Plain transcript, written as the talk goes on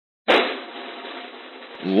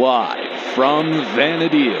Live from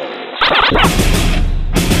Vanadil.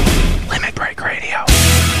 Limit Break Radio.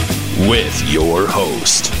 With your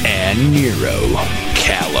host, Aniro,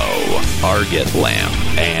 Callow, Arget Lamp,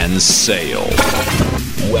 and Sale.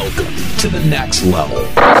 Welcome to the next level.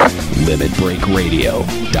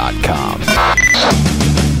 LimitBreakRadio.com.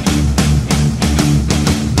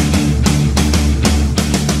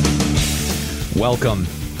 Welcome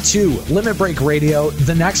to Limit Break Radio,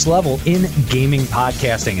 the next level in gaming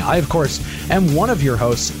podcasting. I, of course, am one of your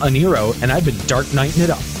hosts, Aniro, and I've been Dark Knighting it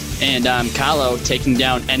up. And I'm Callow, taking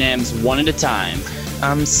down NMs one at a time.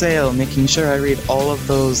 I'm Sale, making sure I read all of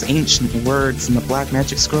those ancient words in the Black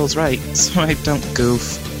Magic Scrolls right, so I don't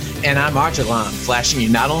goof. And I'm Archelan, flashing you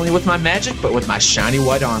not only with my magic, but with my shiny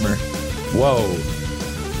white armor. Whoa.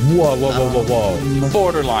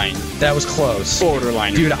 Borderline. That was close.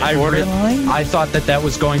 Borderline. Dude, Borderline? I thought that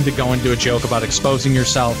was going to go into a joke about exposing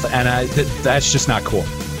yourself, and that's just not cool.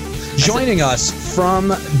 Joining us from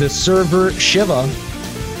the server Shiva,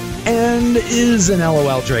 and is an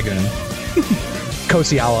LOL Dragoon,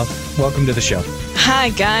 Kosiala, welcome to the show. Hi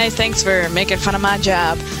guys, thanks for making fun of my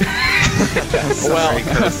job. Sorry,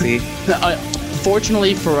 Kosi.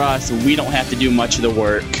 Fortunately for us, we don't have to do much of the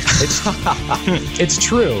work. It's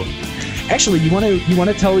true. Actually, you want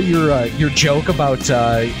to tell your joke about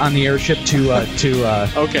on the airship to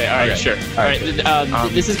Okay, all right, sure. All right,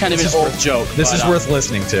 this is kind of an old joke. This is worth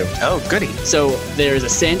listening to. Oh, goody. So there's a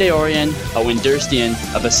Sandaorian, a Windurstian,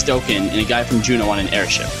 a Bestoken, and a guy from Juno on an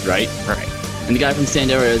airship, right? Right. And the guy from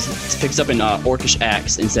Sandaria picks up an Orcish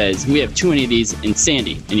axe and says, "We have too many of these in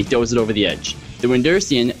Sandy," and he throws it over the edge. The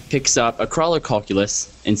Windurstian picks up a Crawler Calculus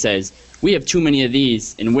and says, "We have too many of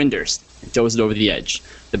these in Windurst," and throws it over the edge.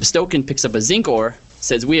 The Bestoken picks up a Zinc Ore,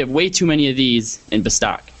 says, "We have way too many of these in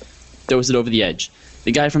Bestock," throws it over the edge.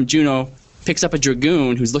 The guy from Juno picks up a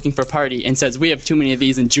Dragoon who's looking for a party and says, "We have too many of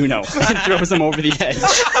these in Juno," and throws them over the edge.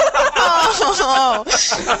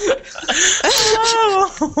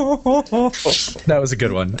 That was a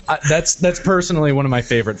good one. That's personally one of my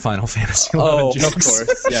favorite Final Fantasy XI jokes. Of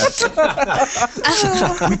course, yes.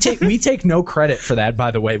 We take no credit for that,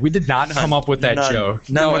 by the way. We did not come up with that joke.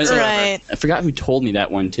 No, Right. I forgot who told me that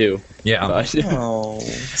one too. Yeah. But, Oh,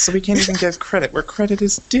 so we can't even give credit where credit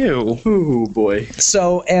is due. oh boy.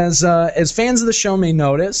 So, as fans of the show may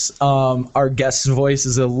notice, our guest's voice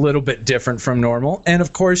is a little bit different from normal, and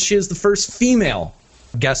of course, she is the first female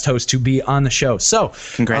guest host to be on the show. So,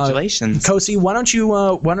 Congratulations. Kosi, why don't you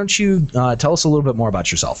tell us a little bit more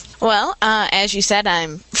about yourself? Well, as you said,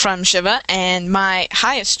 I'm from Shiva, and my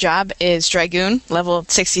highest job is Dragoon, level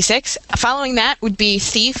 66. Following that would be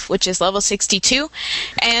Thief, which is level 62.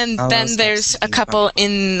 And then there's a couple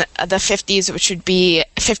in the 50s, which would be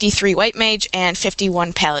 53 White Mage and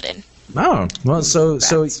 51 Paladin. Oh, well, so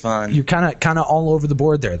That's fun. you're kind of all over the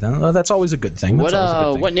board there. Then that's always a good thing. That's always a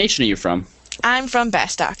good thing. What nation are you from? I'm from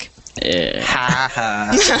Bastock.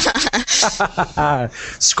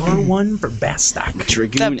 Score one for Bastock.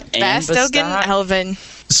 Dragoon The and Bastogan Bastok? Elven.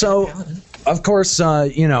 So, of course,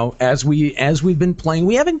 as we've been playing,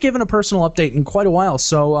 we haven't given a personal update in quite a while.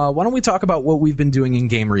 So, why don't we talk about what we've been doing in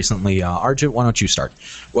game recently? Arjit, why don't you start?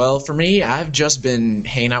 Well, for me, I've just been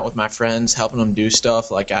hanging out with my friends, helping them do stuff.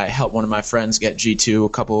 Like I helped one of my friends get G2 a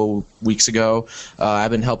couple weeks ago.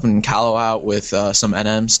 I've been helping Callow out with some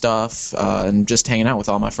NM stuff and just hanging out with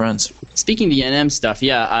all my friends. Speaking of the NM stuff,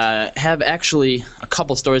 I have actually a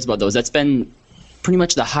couple stories about those. That's been pretty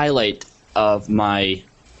much the highlight of my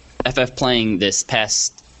FF playing this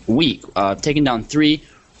past week. Taking down 3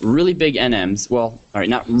 really big NMs. Well, all right,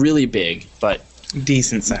 not really big, but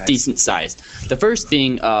Decent size. decent size. The first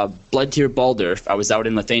being Blood Tier Baldurf. I was out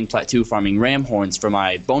in Lethane Plateau farming ram horns for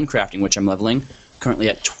my bone crafting, which I'm leveling, currently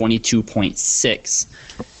at 22.6.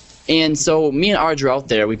 And so me and Arj are out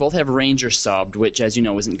there. We both have Ranger subbed, which, as you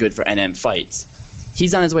know, isn't good for NM fights.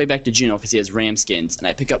 He's on his way back to Juno because he has ram skins, and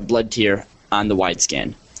I pick up Blood Tier on the wide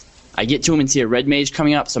scan. I get to him and see a red mage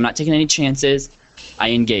coming up, so I'm not taking any chances.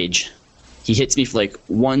 I engage. He hits me for like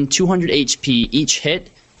 200 HP each hit,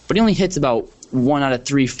 but he only hits about 1 out of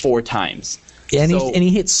 3-4 times. Yeah, and, So- he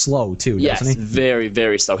hits slow too, Yes, doesn't he? very,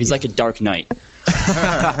 very slow. He's like a Dark Knight.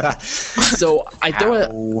 So I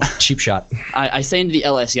throw Cheap shot. I say into the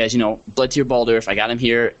LS guys, Blood Tier Baldurf, I got him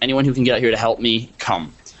here. Anyone who can get out here to help me,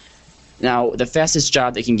 come. Now, the fastest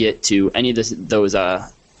job they can get to any of those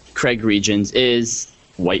Craig regions is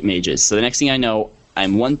White Mages. So the next thing I know,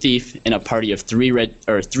 I'm one thief in a party of 3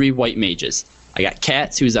 White Mages. I got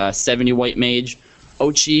Katz, who's a 70 White Mage,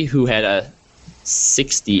 Ochi, who had a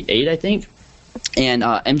 68, I think, and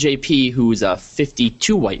MJP, who's a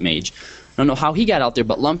 52 White Mage. I don't know how he got out there,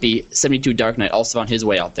 but Lumpy, 72 Dark Knight, also found his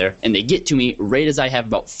way out there. And they get to me right as I have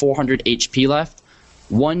about 400 HP left.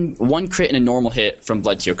 One crit and a normal hit from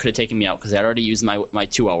Blood Tier could have taken me out because I already used my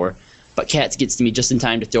 2-hour. But Cats gets to me just in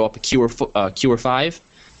time to throw up a Cure 5.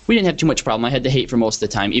 We didn't have too much problem. I had to hate for most of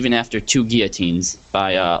the time, even after 2 guillotines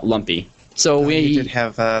by Lumpy. So we did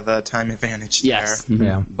have the time advantage there. Yes. Mm-hmm.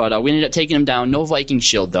 Yeah. But we ended up taking him down. No Viking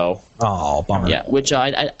shield, though. Oh, bummer. Yeah, which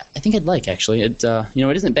I think I'd like, actually. It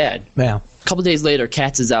isn't bad. Yeah. A couple days later,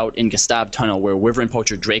 Cats is out in Gustav Tunnel where Wyvern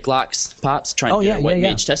Poacher Drakelocks pops, trying to get a White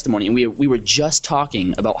Mage testimony. And we were just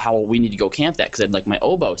talking about how we need to go camp that because I'd like my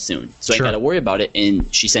oboe soon. So Sure. I got to worry about it.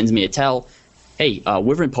 And she sends me a tell, hey,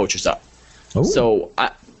 Wyvern Poacher's up. Ooh. So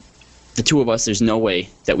the two of us, there's no way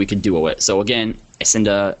that we could duo it. So again, I send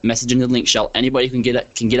a message into the link shell. Anybody who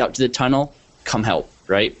can get out to the tunnel, come help,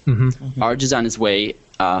 right? Mm-hmm. Arj is on his way.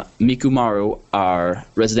 Mikumaru, our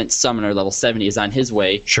resident summoner, level 70, is on his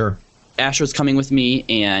way. Sure. Ashra's coming with me,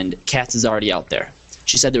 and Cats is already out there.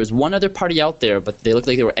 She said there was one other party out there, but they looked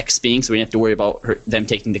like they were XPing, so we didn't have to worry about them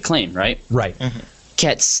taking the claim, right? Right.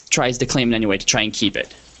 Cats tries to claim it anyway to try and keep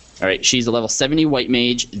it. All right, she's a level 70 white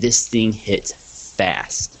mage. This thing hits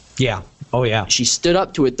fast. Yeah. Oh, yeah. She stood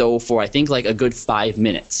up to it, though, for I think like a good 5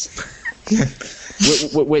 minutes.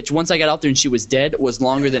 Which, once I got out there and she was dead, was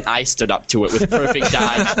longer than I stood up to it with perfect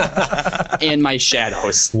dodge and my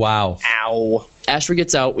shadows. Wow. Ow. Ashra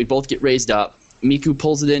gets out. We both get raised up. Miku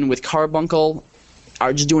pulls it in with Carbuncle.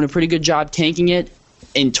 Arj is doing a pretty good job tanking it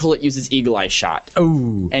until it uses Eagle Eye Shot.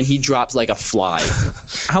 Oh. And he drops like a fly.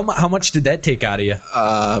 How much did that take out of you?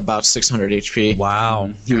 About 600 HP.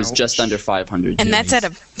 Wow. He was just under 500. And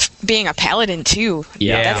that's being a paladin too.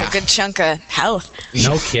 Yeah. That's a good chunk of health.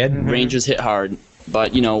 No kidding. Rangers hit hard.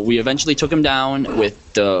 But, we eventually took him down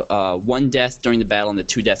with the 1 death during the battle and the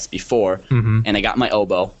 2 deaths before. And I got my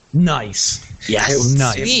oboe. Nice. Yes.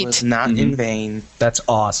 Nice. Sweet. It was not in vain. That's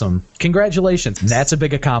awesome. Congratulations. That's a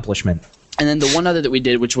big accomplishment. And then the one other that we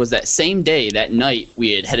did, which was that same day, that night,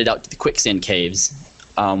 we had headed out to the Quicksand Caves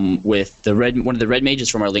with one of the red mages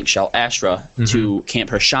from our link shell, Ashra, to camp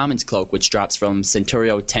her Shaman's Cloak, which drops from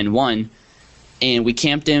Centurio 10-1. And we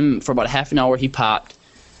camped him for about half an hour. He popped,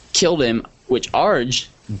 killed him, which Arj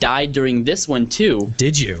died during this one, too.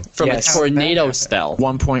 Did you? From Yes. a tornado spell.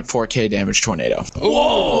 1.4k damage tornado.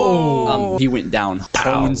 He went down.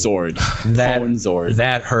 Bone Zord. Bone Zord.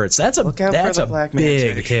 That hurts. That's a Look out for the black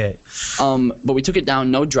big magic. hit. But we took it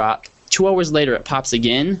down, no drop. 2 hours later, it pops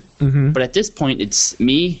again. But at this point, it's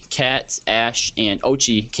me, Cats, Ash, and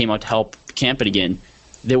Ochi came out to help camp it again.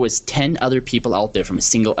 There was 10 other people out there from a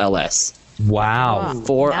single LS. Wow.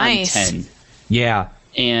 4 Nice. on 10. Yeah.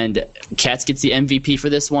 And Cats gets the MVP for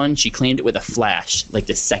this one. She claimed it with a flash, like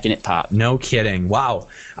the second it popped. No kidding. Wow.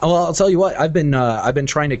 Well, I'll tell you what. I've been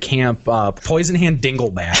trying to camp Poison Hand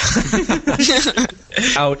Dinglebat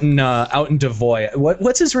out in Devoy.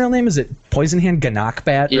 What's his real name? Is it Poison Hand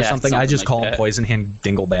Ganakbat or Yeah, something? I just like call him that. Poison Hand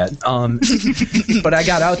Dinglebat. But I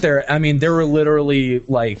got out there. I mean, there were literally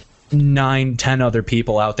like 9-10 other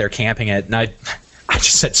people out there camping it, and I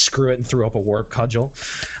just said screw it and threw up a warp cudgel.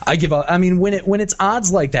 I give up. I mean, when it's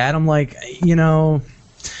odds like that, I'm like,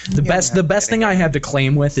 the best thing I have to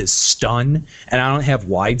claim with is stun, and I don't have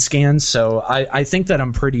wide scans, so I think that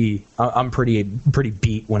I'm pretty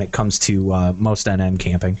beat when it comes to most NM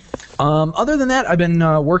camping. Other than that, I've been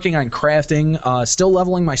working on crafting, still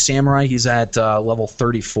leveling my samurai. He's at level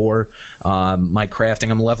 34. My crafting,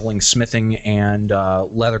 I'm leveling smithing and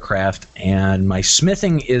leathercraft, and my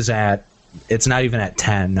smithing is it's not even at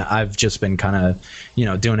 10. I've just been kind of,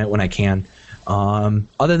 doing it when I can.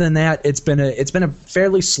 Other than that, it's been a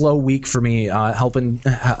fairly slow week for me, helping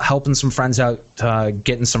some friends out,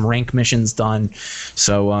 getting some rank missions done.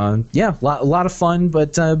 So a lot of fun,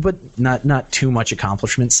 but not too much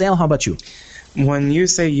accomplishment. Sale, how about you? When you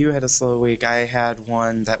say you had a slow week, I had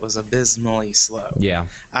one that was abysmally slow. Yeah.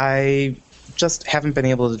 I just haven't been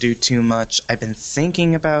able to do too much. I've been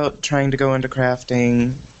thinking about trying to go into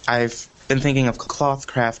crafting. I've been thinking of cloth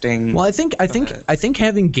crafting. Well, I think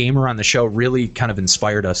having Gamer on the show really kind of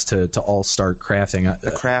inspired us to all start crafting.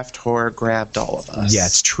 The craft whore grabbed all of us. Yeah,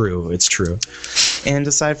 it's true. It's true. And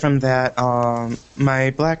aside from that,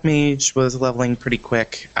 my black mage was leveling pretty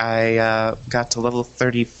quick. I got to level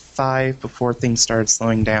 35 before things started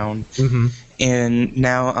slowing down. Mm-hmm. And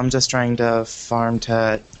now I'm just trying to farm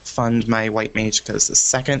to fund my white mage, because the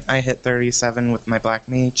second I hit 37 with my black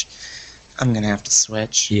mage, I'm going to have to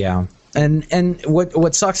switch. Yeah. And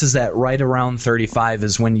what sucks is that right around 35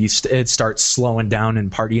 is when it starts slowing down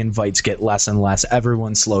and party invites get less and less.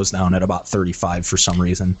 Everyone slows down at about 35 for some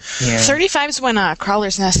reason. Yeah. 35 is when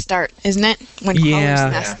Crawler's Nest start, isn't it? When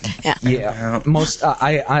Crawler's Nest. Yeah. Yeah. Most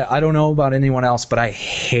I don't know about anyone else, but I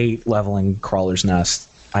hate leveling Crawler's Nest.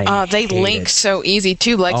 They link so easy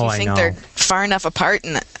too. Like you think they're far enough apart,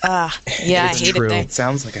 and I hate it. It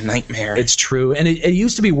sounds like a nightmare. It's true, and it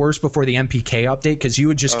used to be worse before the MPK update because you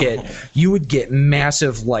would just get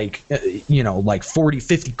massive like 40,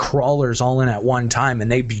 50 crawlers all in at one time, and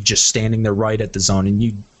they'd be just standing there right at the zone, and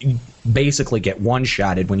you basically get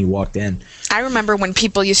one-shotted when you walked in. I remember when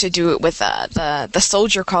people used to do it with the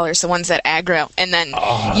soldier crawlers, the ones that aggro, and then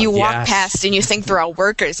you walk past and you think they're all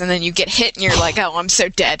workers, and then you get hit and you're like, oh, I'm so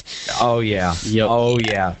dead. Oh yeah. Yep. Oh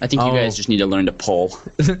yeah. I think you guys just need to learn to pull.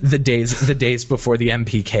 the days before the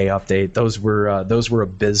MPK update, those were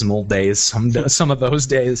abysmal days. Some of those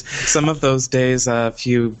days. Some of those days, a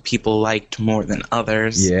few people liked more than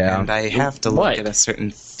others. Yeah. And I have to look at a certain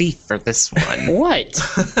thief for this one. What?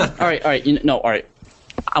 All right. All right.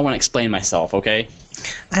 I want to explain myself, okay?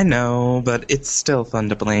 I know, but it's still fun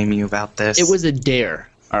to blame you about this. It was a dare.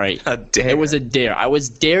 All right. A dare. It was a dare. I was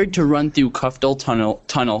dared to run through Cuffdale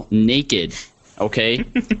Tunnel naked, okay,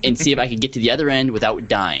 and see if I could get to the other end without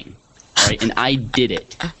dying. All right, and I did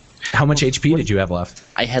it. How much HP did you have left?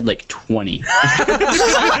 I had like 20,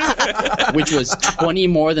 which was 20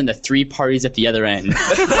 more than the 3 parties at the other end.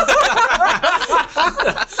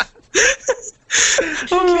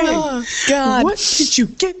 Okay. Oh, God. What did you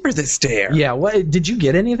get for this dare? Yeah, what did you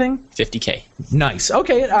get anything? 50K. Nice.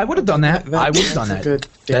 Okay, I would have done that. I would have done that. A good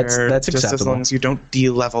dare, That's just acceptable. as long as you don't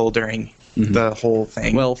de-level during the whole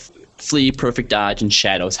thing. Well, Flee, Perfect Dodge, and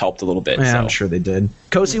Shadows helped a little bit. Yeah, so. I'm sure they did.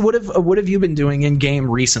 Kosi, what have you been doing in game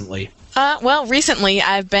recently? Well, recently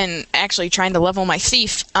I've been actually trying to level my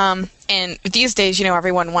thief. And these days,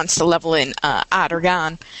 everyone wants to level in Odd or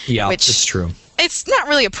Gone. Yeah, which it's true. It's not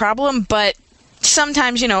really a problem, but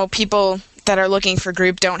sometimes, people that are looking for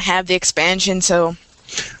group don't have the expansion, so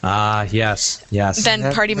yes.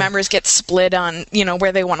 then party members get split on,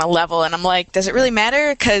 where they want to level, and I'm like, does it really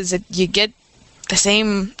matter? Because you get the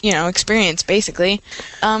same, experience, basically.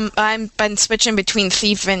 I've been switching between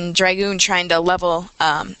Thief and Dragoon, trying to level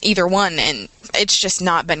either one, and it's just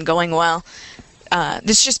not been going well.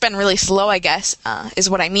 It's just been really slow, I guess, is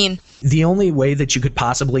what I mean. The only way that you could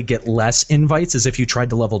possibly get less invites is if you tried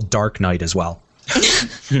to level Dark Knight as well.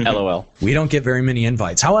 LOL. We don't get very many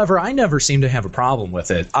invites. However, I never seem to have a problem with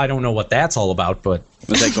it. I don't know what that's all about, but...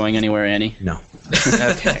 Was that going anywhere, Annie? No.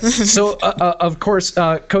 Okay. So, of course,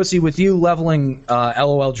 Kosi, with you leveling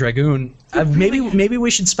LOL Dragoon, maybe we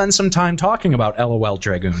should spend some time talking about LOL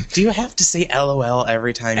Dragoon. Do you have to say LOL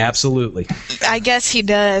every time? Absolutely. I guess he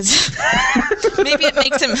does. Maybe it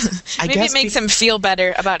makes him. Makes him feel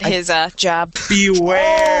better about his job.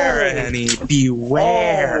 Beware, Annie.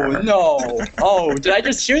 Beware. Oh, no. Oh, did I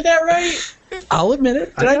just hear that right? I'll admit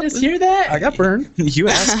it. Did I just hear that? I got burned. You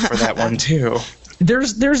asked for that one too.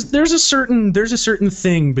 There's a certain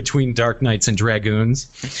thing between Dark Knights and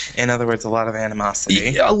Dragoons. In other words, a lot of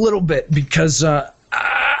animosity. A little bit, because I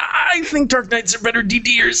think Dark Knights are better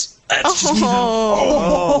DDers. That's just me,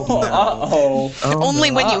 though.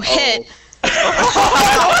 Only when you hit.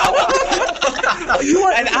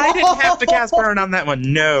 And I didn't have to cast burn on that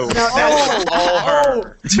one. No, that's all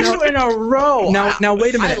her. 2 in a row. Now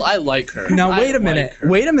wait a minute. I like her. Now wait a minute.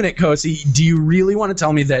 Wait a minute, Kosi. Do you really want to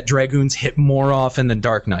tell me that Dragoons hit more often than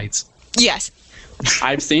Dark Knights? Yes.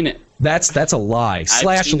 I've seen it. That's a lie.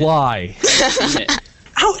 Slash lie. I've seen it.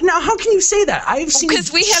 How can you say that? I've seen.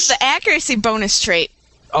 Because we have the accuracy bonus trait.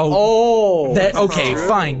 Okay,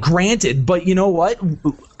 fine, granted, but you know what?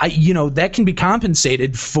 That can be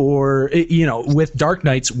compensated for, with Dark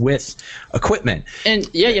Knights with equipment. And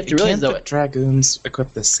yeah, you have to realize though, Dragoons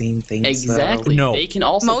equip the same things. exactly. No. They can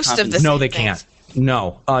also Most of the No, same they things. can't.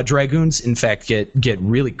 No, Dragoons, in fact, get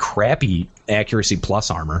really crappy accuracy plus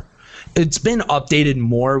armor. It's been updated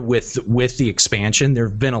more with the expansion.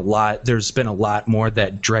 There's been a lot more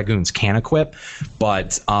that Dragoons can equip,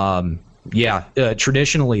 but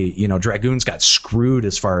traditionally, Dragoons got screwed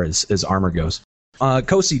as far as armor goes.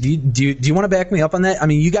 Kosi, do you want to back me up on that? I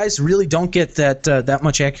mean, you guys really don't get that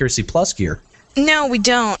much accuracy plus gear. No, we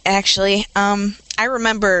don't, actually. I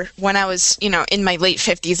remember when I was, in my late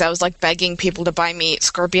 50s, I was, begging people to buy me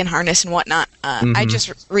Scorpion Harness and whatnot. I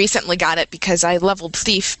just recently got it because I leveled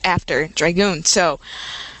Thief after Dragoon, so...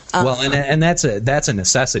 and that's a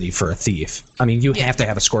necessity for a thief. I mean, you have to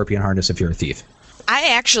have a Scorpion Harness if you're a thief. I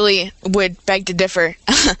actually would beg to differ.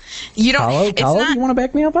 You don't... Kalo, do you want to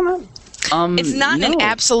back me up on that? It's not an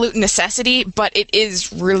absolute necessity, but it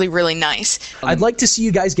is really, really nice. I'd like to see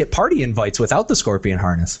you guys get party invites without the scorpion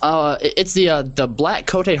harness. It's the Black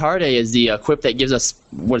Cote Harde is the equip that gives us,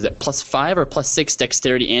 what is it, +5 or +6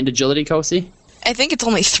 dexterity and agility, Kosi? I think it's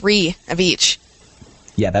only 3 of each.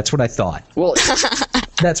 Yeah, that's what I thought. Well,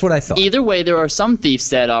 that's what I thought. Either way, there are some thieves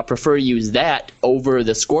that prefer to use that over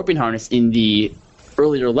the scorpion harness in the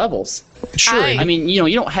earlier levels. Sure. I mean,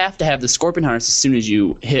 you don't have to have the scorpion harness as soon as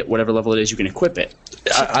you hit whatever level it is you can equip it.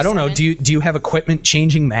 I don't know. Do you have equipment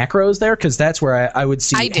changing macros there? Because that's where I would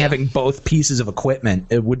see having both pieces of equipment.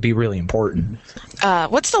 It would be really important.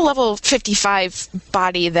 What's the level 55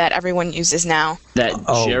 body that everyone uses now? That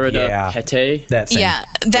Gerida Pete? That thing. Yeah,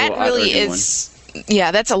 that really is.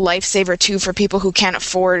 Yeah, that's a lifesaver too for people who can't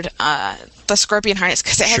afford the scorpion harness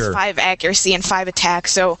because it has 5 accuracy and 5 attack.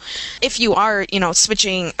 So if you are,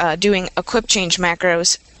 switching, doing equip change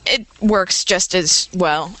macros, it works just as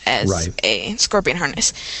well as a scorpion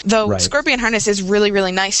harness. Though scorpion harness is really,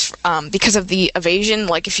 really nice because of the evasion.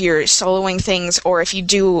 Like if you're soloing things or if you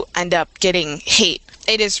do end up getting hate,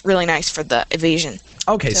 it is really nice for the evasion.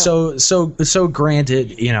 Okay, so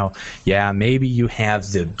granted, maybe you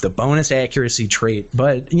have the bonus accuracy trait,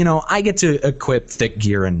 but I get to equip thick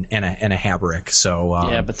gear and a habric. So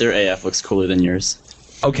yeah, but their AF looks cooler than yours.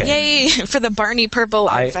 Okay. Yay for the Barney purple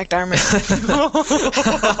artifact armor.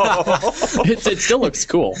 It still looks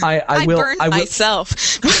cool. I burned myself.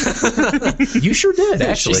 You sure did,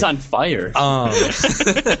 actually. She's on fire.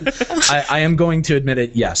 I am going to admit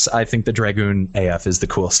it. Yes, I think the Dragoon AF is the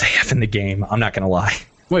coolest AF in the game. I'm not going to lie.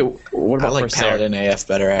 Wait, what about I like Paladin AF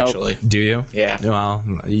better, actually. Do you? Yeah. Well,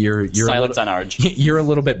 you're silence on Arj. You're a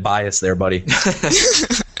little bit biased there, buddy.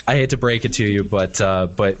 I hate to break it to you, but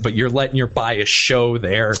you're letting your bias show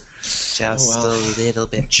there. Just a little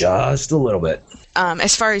bit. Just a little bit.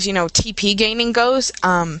 As far as TP gaining goes,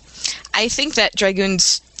 I think that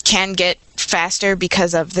Dragoons can get faster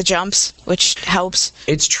because of the jumps, which helps.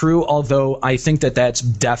 It's true, although I think that's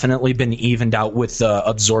definitely been evened out with the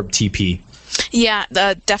absorbed TP. Yeah,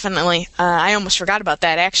 definitely. I almost forgot about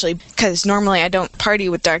that, actually, because normally I don't party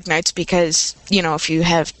with Dark Knights because, if you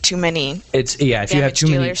have too many if you have too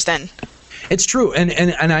dealers, then... It's true,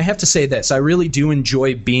 and I have to say this. I really do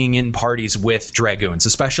enjoy being in parties with Dragoons,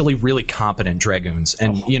 especially really competent Dragoons,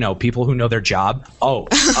 and, people who know their job.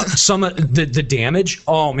 Some of the damage,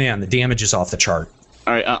 oh man, the damage is off the chart.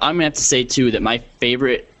 All right, I'm going to have to say, too, that my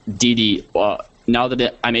favorite DD... now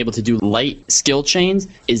that I'm able to do light skill chains,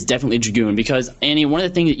 is definitely Dragoon. Because, Annie, one of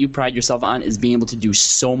the things that you pride yourself on is being able to do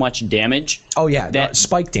so much damage. Oh, yeah, that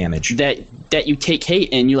spike damage. That you take hate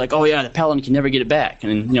and you're like, oh, yeah, the Paladin can never get it back.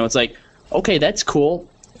 And, it's like, okay, that's cool.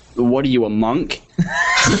 What are you, a monk?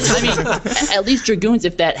 I mean, at least Dragoons,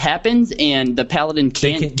 if that happens and the Paladin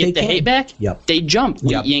can't get the hate back, they jump.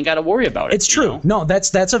 Yep. You ain't got to worry about it. It's true. No,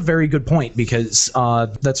 that's a very good point because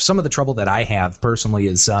that's some of the trouble that I have personally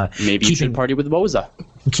is maybe you should party with Woza.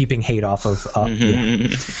 Keeping hate off of another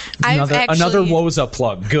Woza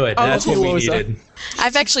plug. Good. That's what we needed.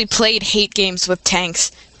 I've actually played hate games with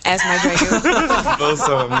tanks as my Dragoon. Both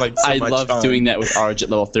of them, I loved doing that with Arj at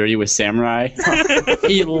level 30 with Samurai.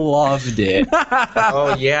 He loved it.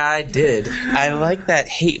 Oh, yeah, I did. I like that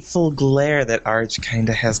hateful glare that Arj kind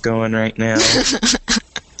of has going right now.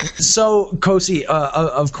 So, Kosi,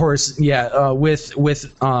 of course,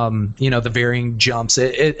 with the varying jumps,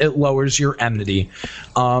 it lowers your enmity.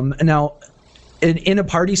 Now, in a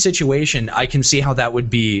party situation, I can see how that would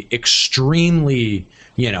be extremely,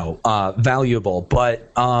 valuable.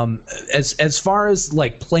 But as far as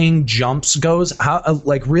like playing jumps goes, how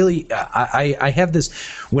really, I have this.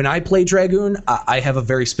 When I play Dragoon, I have a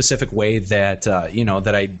very specific way that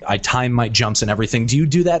that I time my jumps and everything. Do you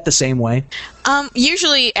do that the same way?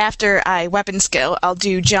 Usually after I weapon skill, I'll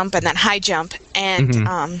do jump and then high jump,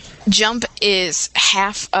 and jump is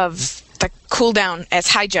half of the cooldown as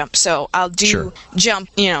high jump, so I'll do jump,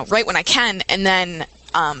 right when I can, and then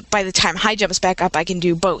by the time high jump is back up, I can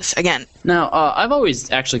do both again. Now, I've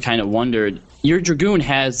always actually kind of wondered, your Dragoon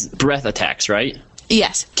has breath attacks, right?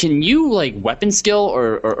 Yes. Can you, weapon skill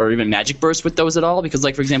or even magic burst with those at all? Because,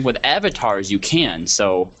 for example, with avatars, you can,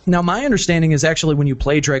 so... Now, my understanding is actually when you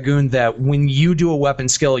play Dragoon that when you do a weapon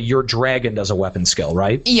skill, your dragon does a weapon skill,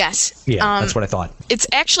 right? Yes. Yeah, that's what I thought. It's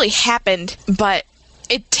actually happened, but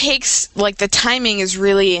it takes, the timing is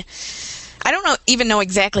really... I don't even know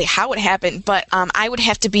exactly how it happened, but I would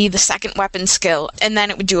have to be the second weapon skill, and then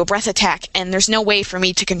it would do a breath attack, and there's no way for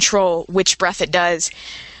me to control which breath it does.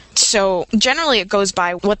 So generally it goes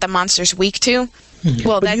by what the monster's weak to.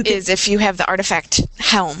 Well, that is if you have the artifact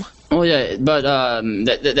Helm. Well, yeah, but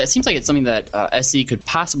that seems like it's something that SC could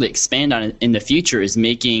possibly expand on in the future, is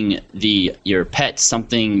making your pet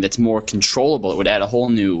something that's more controllable. It would add a whole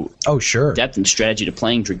new depth and strategy to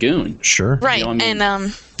playing Dragoon. Sure. Right, You know what I mean?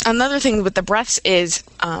 and another thing with the breaths is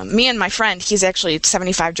me and my friend, he's actually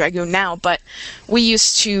 75 Dragoon now, but we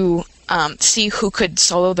used to see who could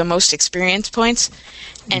solo the most experience points.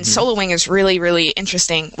 And soloing is really, really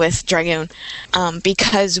interesting with Dragoon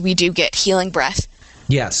because we do get Healing Breath.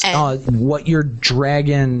 Yes. What your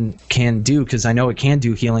dragon can do, because I know it can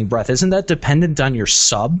do Healing Breath, isn't that dependent on your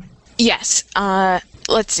sub? Yes.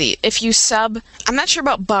 Let's see. If you sub, I'm not sure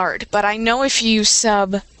about Bard, but I know if you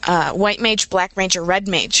sub White Mage, Black Mage, or Red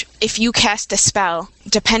Mage, if you cast a spell,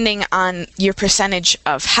 depending on your percentage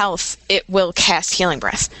of health, it will cast Healing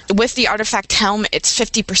Breath. With the Artifact Helm, it's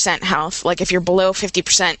 50% health. Like if you're below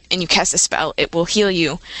 50% and you cast a spell, it will heal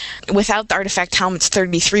you. Without the Artifact Helm, it's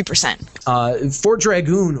 33%. For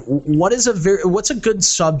Dragoon, what's a good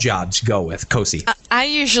sub job to go with, Kosi? I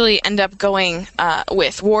usually end up going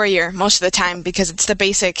with Warrior most of the time because it's the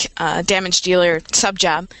basic damage dealer sub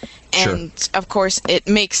job. And of course, it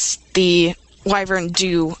makes the Wyvern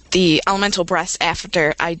do the elemental breath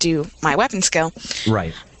after I do my weapon skill.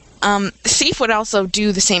 Right. Thief would also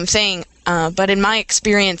do the same thing, but in my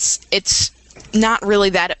experience, it's not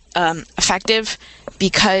really that effective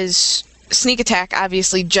because sneak attack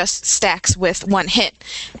obviously just stacks with one hit,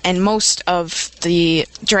 and most of the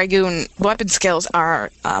Dragoon weapon skills are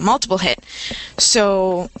multiple hit,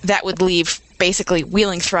 so that would leave basically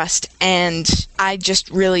Wheeling Thrust, and I just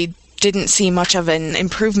really didn't see much of an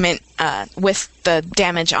improvement with the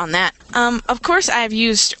damage on that. Of course, I've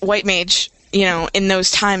used White Mage, in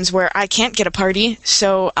those times where I can't get a party,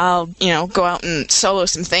 so I'll, go out and solo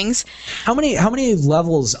some things. How many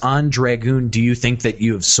levels on Dragoon do you think that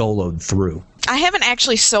you have soloed through? I haven't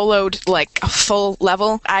actually soloed like a full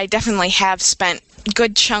level. I definitely have spent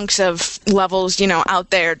good chunks of levels, out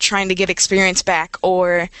there trying to get experience back,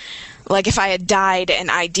 or like if I had died and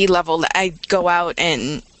I D-leveled, I'd go out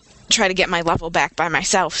and try to get my level back by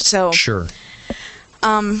myself. So sure.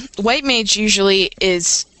 White Mage usually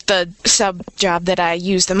is the sub job that I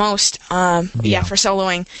use the most. For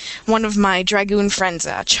soloing. One of my Dragoon friends,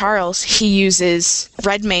 Charles, he uses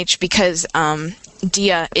Red Mage because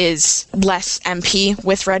Dia is less MP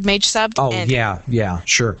with Red Mage sub. Oh, and yeah,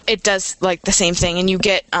 sure. It does like the same thing, and you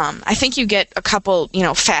get, I think you get a couple,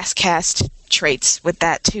 fast cast traits with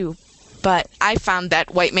that too. But I found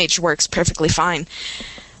that White Mage works perfectly fine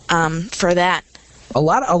for that. A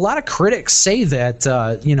lot of critics say that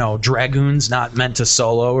Dragoon's not meant to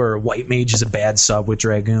solo, or White Mage is a bad sub with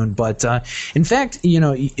Dragoon. But in fact,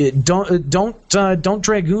 don't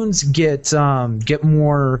Dragoons get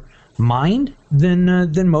more mind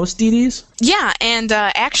than most DDs? Yeah, and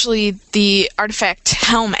actually the Artifact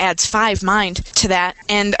Helm adds 5 mind to that,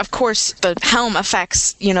 and of course the Helm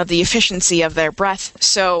affects the efficiency of their breath.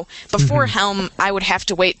 So before Helm, I would have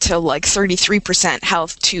to wait till like 33%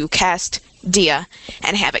 health to cast Dia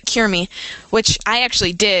and have it cure me, which I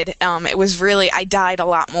actually did. It was really, I died a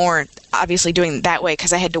lot more obviously doing it that way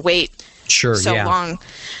because I had to wait so long.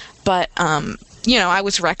 But I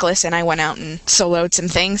was reckless and I went out and soloed some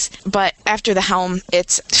things. But after the Helm,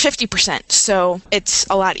 it's 50%, so it's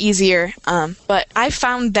a lot easier. But I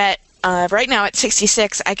found that right now at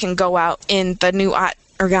 66, I can go out in the new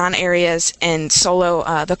Urgon areas and solo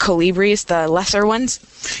the Colibris, the lesser ones.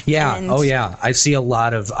 Yeah. I see a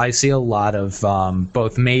lot of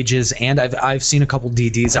both mages, and I've seen a couple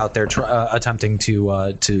DDs out there attempting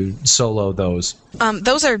to solo those.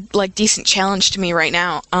 Those are like decent challenge to me right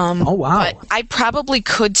now. Oh wow! But I probably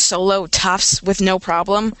could solo Tufts with no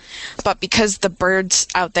problem, but because the birds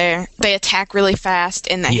out there, they attack really fast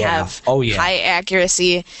and they have high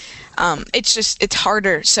accuracy. It's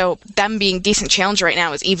harder. So them being decent challenge right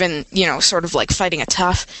now is even, sort of like fighting a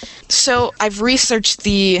tough. So I've researched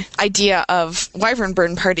the idea of Wyvern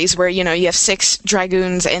burn parties where, you have 6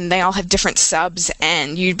 Dragoons and they all have different subs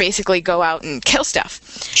and you basically go out and kill stuff.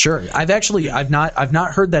 Sure. I've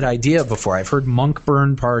not heard that idea before. I've heard monk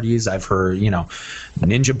burn parties. I've heard,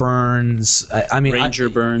 ninja burns. Ranger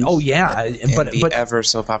burns. Oh yeah. But ever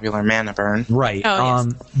so popular mana burn. Right. Oh,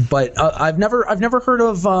 yes. But I've never heard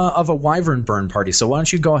of a Wyvern burn party. So why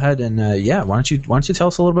don't you go ahead and why don't you tell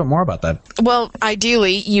us a little bit more about that? Well,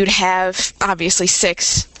 ideally you'd have obviously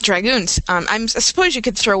 6 Dragoons. I suppose you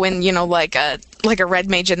could throw in, like a Red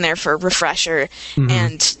Mage in there for refresher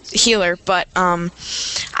and healer, but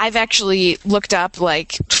I've actually looked up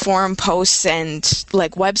like forum posts and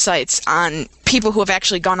like websites on people who have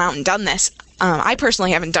actually gone out and done this. I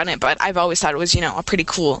personally haven't done it, but I've always thought it was, a pretty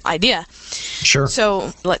cool idea. Sure.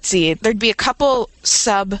 So let's see. There'd be a couple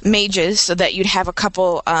sub-mages so that you'd have a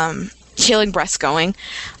couple healing breaths going.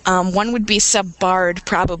 One would be sub-bard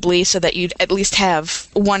probably so that you'd at least have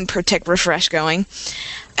one per tick refresh going.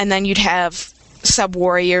 And then you'd have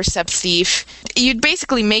sub-warrior, sub-thief. You'd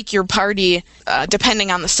basically make your party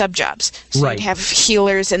depending on the sub-jobs. So Right. you'd have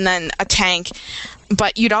healers and then a tank.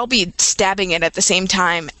 But you'd all be stabbing it at the same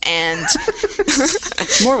time, and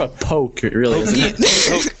It's more of a poke, really,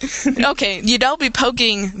 isn't it? okay, you'd all be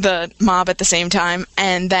poking the mob at the same time,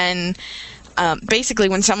 and then basically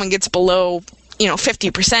when someone gets below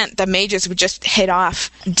 50%, the mages would just hit off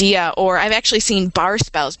Dia, or I've actually seen bar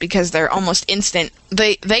spells because they're almost instant.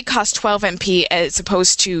 They cost 12 MP as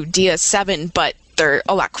opposed to Dia's 7, but they're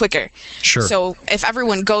a lot quicker. Sure. So if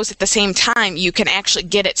everyone goes at the same time, you can actually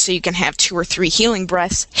get it so you can have 2 or 3 healing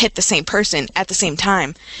breaths hit the same person at the same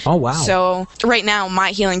time. Oh, wow. So right now,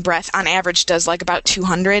 my healing breath on average does like about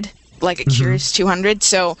 200. Like it cures 200.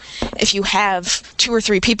 So if you have 2 or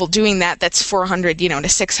 3 people doing that, that's 400, to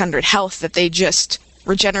 600 health that they just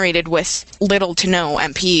regenerated with little to no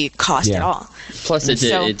MP cost at all. Plus,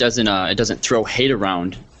 it doesn't throw hate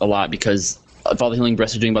around a lot because if all the healing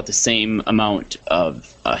breaths are doing about the same amount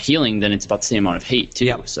of healing, then it's about the same amount of hate too.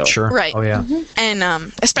 Yeah, So sure. Right. Oh, yeah.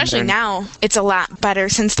 And especially now, it's a lot better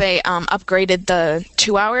since they upgraded the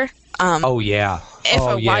 2-hour. Oh, yeah.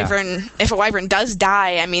 If a wyvern does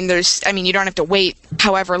die, you don't have to wait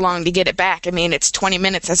however long to get it back. It's 20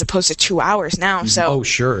 minutes as opposed to 2 hours now. So Oh,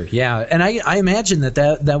 sure. Yeah. And I imagine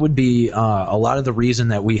that would be a lot of the reason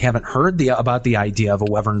that we haven't heard about the idea of a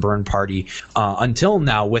Wyvern Burn party until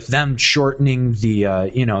now, with them shortening the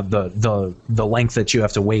length that you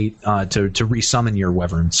have to wait to resummon your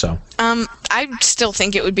Wyvern. So I still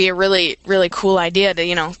think it would be a really, really cool idea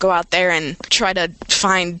to, go out there and try to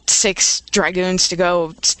find 6 dragoons to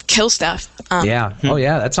go kill stuff. yeah. Oh,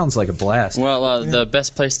 yeah. That sounds like a blast. Well, the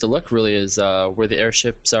best place to look really is where the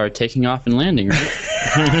airships are taking off and landing, right?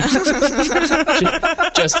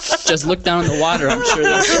 just look down in the water. I'm sure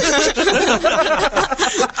that's...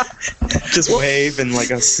 Just wave and like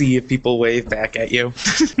a sea of people wave back at you.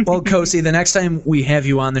 Well, Kosi, the next time we have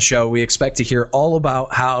you on the show, we expect to hear all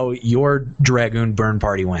about how your Dragoon burn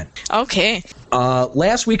party went. Okay.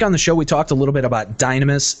 Last week on the show, we talked a little bit about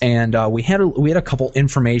Dynamis, and we had a couple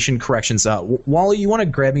information corrections. Wally, you want to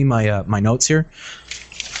grab me my notes here?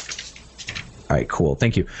 All right, cool.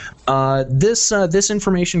 Thank you. This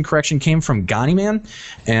information correction came from Ganyman,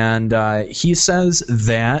 and he says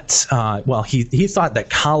that he thought that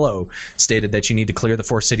Kahlo stated that you need to clear the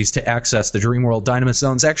 4 cities to access the Dreamworld Dynamis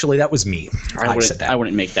zones. Actually, that was me. I said that. I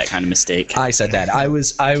wouldn't make that kind of mistake. I said that. I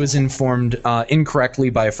was informed incorrectly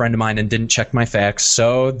by a friend of mine and didn't check my facts,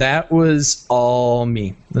 so that was all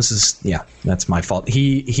me. That's my fault.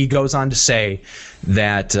 He goes on to say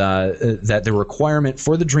that the requirement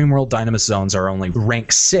for the Dreamworld Dynamis zones are only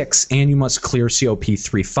rank 6, and you must clear COP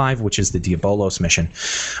 3.5, which is the Diabolos mission.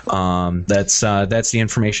 That's the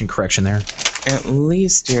information correction there. At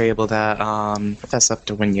least you're able to fess up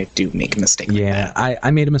to when you do make a mistake. Yeah,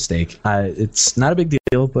 I made a mistake. It's not a big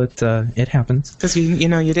deal, but it happens. Because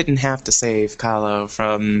you didn't have to save Kahlo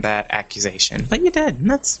from that accusation, but you did.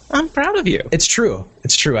 And I'm proud of you. It's true.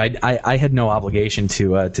 It's true. I had no obligation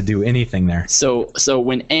to do anything there. So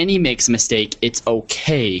when Annie makes a mistake, it's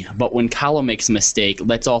okay. But when Kahlo makes a mistake,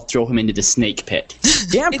 let's all throw him into the snake pit.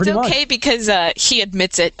 Yeah, It's pretty okay much. because he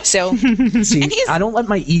admits it. So See, I don't let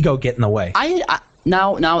my ego get in the way.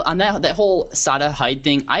 Now on that whole Sada hide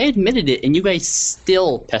thing, I admitted it, and you guys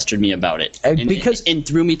still pestered me about it, and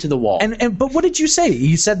threw me to the wall. But what did you say?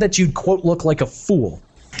 You said that you'd quote look like a fool.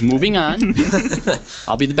 Moving on.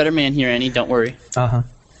 I'll be the better man here, Annie. Don't worry. Uh-huh.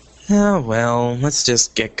 Oh, well, let's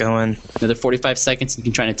just get going. Another 45 seconds, and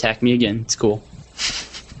you can try and attack me again. It's cool.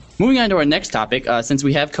 Moving on to our next topic, since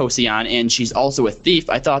we have Kosi on, and she's also a thief,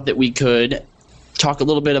 I thought that we could talk a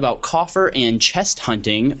little bit about coffer and chest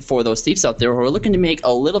hunting for those thieves out there who are looking to make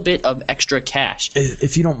a little bit of extra cash.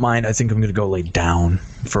 If you don't mind, I think I'm going to go lay down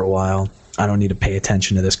for a while. I don't need to pay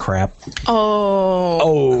attention to this crap.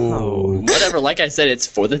 Oh. Whatever, like I said, it's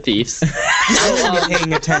for the thieves. I'm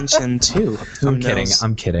paying attention, too. I'm kidding.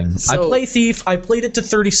 I play Thief. I played it to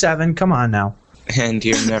 37. Come on now. And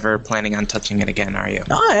you're never planning on touching it again, are you?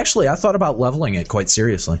 No, actually, I thought about leveling it quite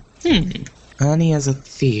seriously. Annie as a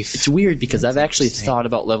thief. It's weird because I've actually thought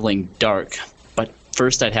about leveling Dark, but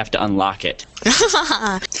first I'd have to unlock it.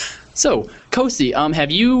 So, Kosi,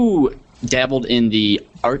 have you dabbled in the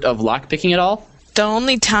art of lockpicking at all? The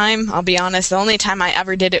only time, I'll be honest, the only time I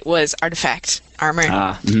ever did it was artifact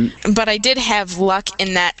armor. But I did have luck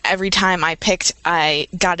in that every time I picked, I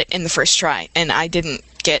got it in the first try, and I didn't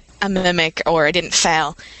get a mimic or I didn't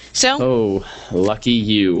fail. So, Oh, lucky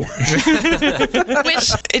you.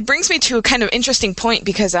 which it brings me to a kind of interesting point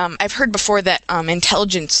because I've heard before that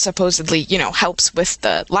intelligence supposedly, helps with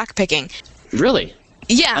the lockpicking. Really?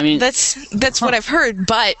 Yeah, I mean- that's what I've heard,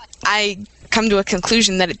 but I come to a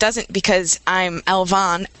conclusion that it doesn't because I'm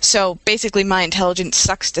Elvan. So basically my intelligence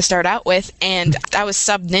sucks to start out with, and I was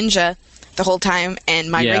sub ninja the whole time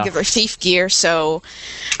and my regular thief gear, so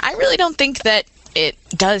I really don't think that it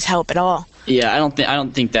does help at all. Yeah, I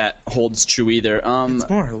don't think that holds true either. It's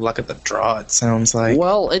more luck of the draw, it sounds like.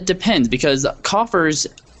 Well, it depends because coffers,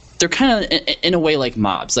 they're kind of in a way like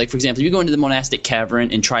mobs. Like, for example, if you go into the monastic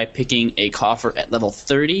cavern and try picking a coffer at level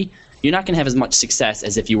 30, you're not going to have as much success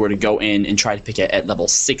as if you were to go in and try to pick it at level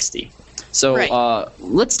 60. So Right.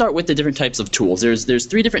 Let's start with the different types of tools. There's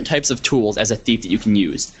 3 different types of tools as a thief that you can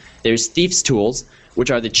use. There's thief's tools, which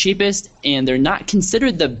are the cheapest, and they're not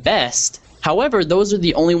considered the best. However, those are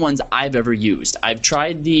the only ones I've ever used. I've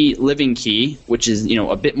tried the Living Key, which is,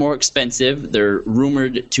 a bit more expensive. They're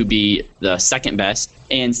rumored to be the second best.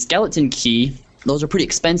 And Skeleton Key, those are pretty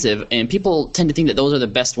expensive, and people tend to think that those are the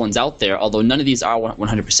best ones out there, although none of these are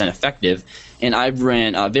 100% effective. And I've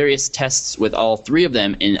ran various tests with all 3 of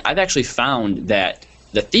them, and I've actually found that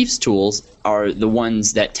the Thief's tools are the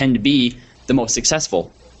ones that tend to be the most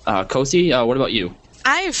successful. Kosi, what about you?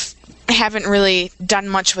 I haven't really done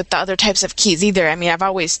much with the other types of keys either. I mean, I've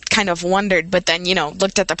always kind of wondered, but then,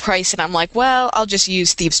 looked at the price and I'm like, well, I'll just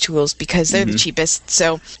use Thieves' Tools because they're the cheapest.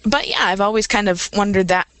 So, but yeah, I've always kind of wondered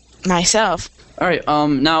that myself. All right,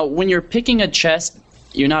 now when you're picking a chest,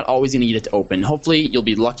 you're not always going to get it to open. Hopefully you'll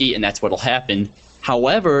be lucky and that's what'll happen.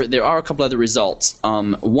 However, there are a couple other results.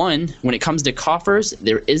 One, when it comes to coffers,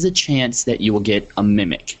 there is a chance that you will get a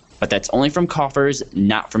mimic, but that's only from coffers,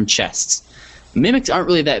 not from chests. Mimics aren't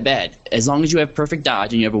really that bad. As long as you have perfect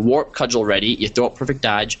dodge and you have a warp cudgel ready, you throw up perfect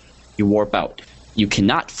dodge, you warp out. You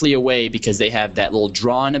cannot flee away because they have that little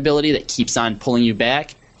draw-in ability that keeps on pulling you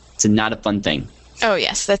back. It's not a fun thing. Oh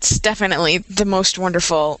yes, that's definitely the most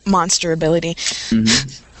wonderful monster ability.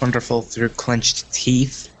 Wonderful through clenched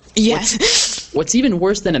teeth. Yes. What's even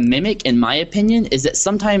worse than a mimic, in my opinion, is that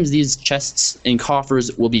sometimes these chests and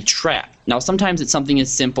coffers will be trapped. Now, sometimes it's something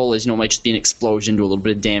as simple as, it might just be an explosion, do a little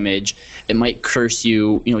bit of damage. It might curse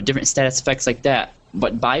you, different status effects like that.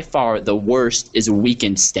 But by far, the worst is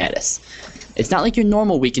weakened status. It's not like your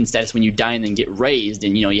normal weakened status when you die and then get raised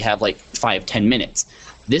and, you have like 5-10 minutes.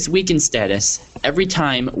 This weakened status, every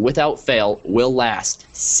time, without fail, will last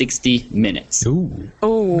 60 minutes. Ooh.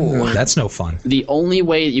 Oh. That's no fun. The only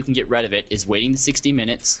way that you can get rid of it is waiting the 60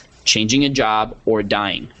 minutes, changing a job, or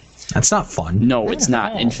dying. That's not fun. No, it's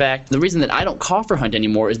not. In fact, the reason that I don't coffer hunt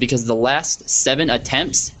anymore is because the last 7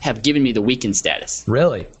 attempts have given me the weakened status.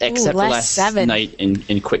 Really? Except for last last 7. night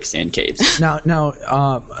in quicksand caves.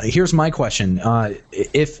 Now, here's my question.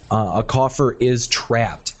 If a coffer is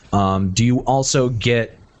trapped, do you also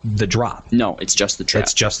get the drop? No, it's just the trap.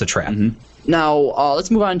 It's just the trap. Now, let's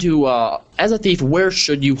move on to, as a thief, where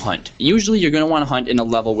should you hunt? Usually you're going to want to hunt in a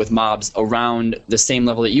level with mobs around the same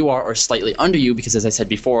level that you are or slightly under you because, as I said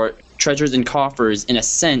before, treasures and coffers, in a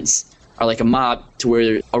sense, are like a mob to where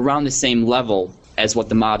they're around the same level as what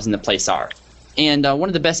the mobs in the place are. And one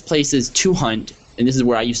of the best places to hunt, and this is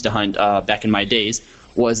where I used to hunt back in my days,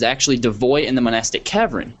 was actually Devoy in the Monastic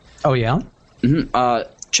Cavern. Oh, yeah?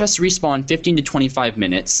 Chests respawn 15 to 25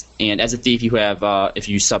 minutes, and as a thief, you have, if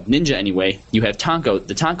you sub ninja anyway, you have Tonko,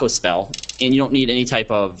 the Tonko spell, and you don't need any type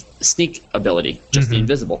of sneak ability, just the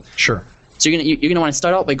invisible. Sure. So you're gonna want to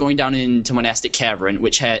start out by going down into Monastic Cavern,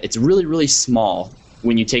 which it's really, really small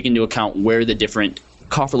when you take into account where the different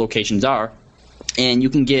coffer locations are, and you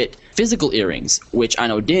can get physical earrings, which on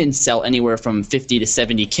Odin sell anywhere from 50 to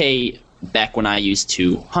 70k back when I used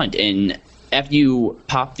to hunt. And after you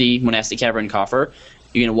pop the Monastic Cavern coffer,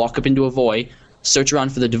 you're going to walk up into a Void, search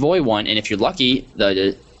around for the Devoy one, and if you're lucky,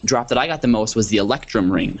 the drop that I got the most was the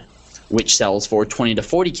Electrum Ring, which sells for 20 to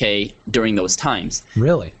 40k during those times.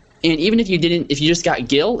 Really? And even if you just got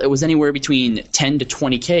Gil, it was anywhere between 10 to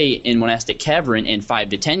 20k in Monastic Cavern and 5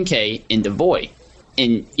 to 10k in Devoy.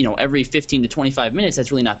 And, every 15 to 25 minutes,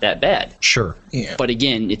 that's really not that bad. Sure. Yeah. But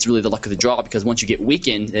again, it's really the luck of the draw because once you get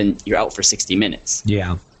weakened, then you're out for 60 minutes.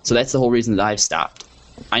 Yeah. So that's the whole reason that I've stopped.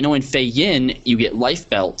 I know in Fei Yin, you get life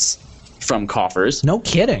belts from coffers. No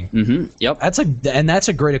kidding. Yep. That's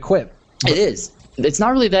a great equip. It is. It's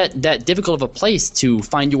not really that difficult of a place to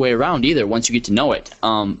find your way around either once you get to know it.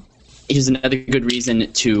 Here's another good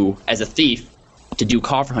reason to, as a thief, to do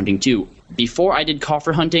coffer hunting too. before I did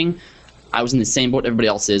coffer hunting, I was in the same boat everybody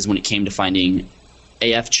else is when it came to finding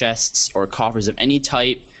AF chests or coffers of any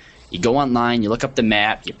type. You go online, you look up the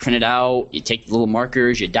map, you print it out, you take the little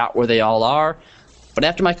markers, you dot where they all are. But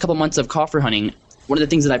after my couple months of coffer hunting, one of the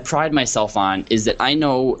things that I pride myself on is that I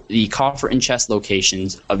know the coffer and chest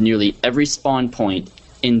locations of nearly every spawn point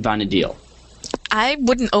in Vana'diel. I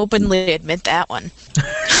wouldn't openly admit that one.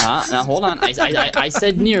 Now hold on. I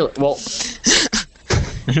said nearly. Well,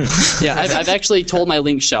 yeah, I've actually told my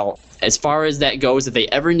link shell, as far as that goes, if they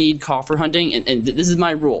ever need coffer hunting, and this is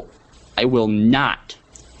my rule, I will not,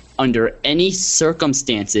 under any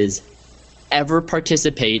circumstances, ever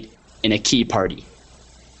participate in a key party.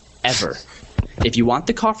 Ever. If you want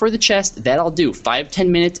the coffer or the chest, that I'll do. 5-10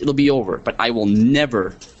 minutes, it'll be over. But I will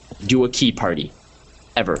never do a key party.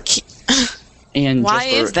 Ever. And why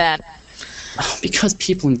is that? Because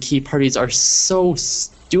people in key parties are so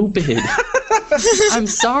stupid. I'm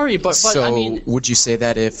sorry, but so I mean, would you say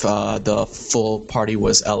that if the full party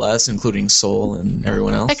was LS, including Soul and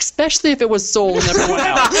everyone else? especially if it was Soul and everyone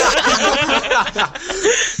else.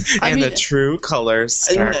 And the true colors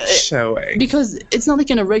start showing. Because it's not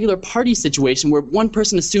like in a regular party situation where one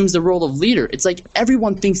person assumes the role of leader. It's like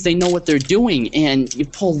everyone thinks they know what they're doing, and you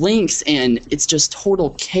pull links, and it's just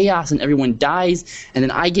total chaos, and everyone dies, and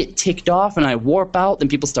then I get ticked off, and I warp out, and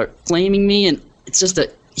people start flaming me, and it's just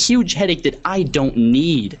a huge headache that I don't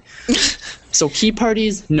need. So key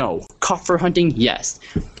parties, no. Coffer hunting, yes.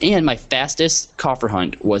 And my fastest coffer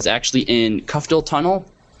hunt was actually in Kufdal Tunnel.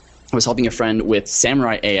 I was helping a friend with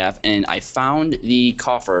Samurai AF, and I found the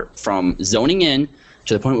coffer from zoning in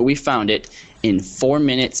to the point where we found it in 4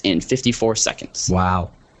 minutes and 54 seconds.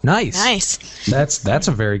 Wow. Nice. Nice. That's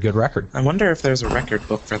a very good record. I wonder if there's a record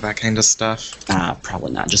book for that kind of stuff.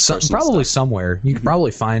 Probably not. Just personal Probably stuff. somewhere. You could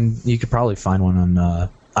probably find one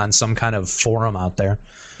on some kind of forum out there.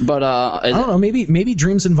 But I don't know. Maybe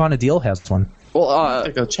Dreams in Vana'diel has one. well,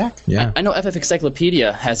 Go check. Yeah. I know FF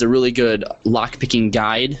Encyclopedia has a really good lockpicking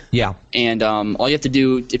guide. Yeah. And all you have to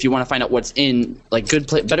do if you want to find out what's in like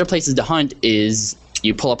better places to hunt is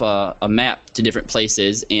you pull up a map to different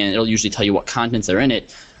places, and it'll usually tell you what contents are in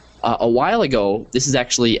it. A while ago, this is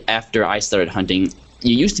actually after I started hunting,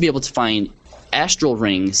 you used to be able to find astral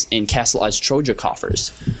rings in Castle Aztroja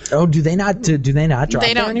coffers. Oh, do they not drop They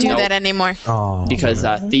there don't do anymore? that anymore. Oh, Because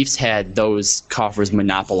thieves had those coffers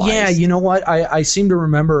monopolized. yeah, you know what? I seem to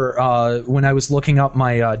remember when I was looking up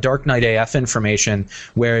my Dark Knight AF information,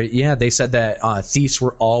 where they said that thieves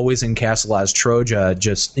were always in Castle Aztroja,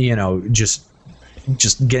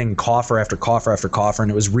 just getting coffer after coffer after coffer,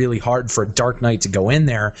 and it was really hard for a Dark Knight to go in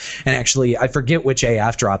there. And actually, I forget which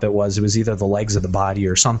AF drop it was. It was either the legs of the body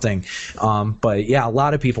or something. But yeah, a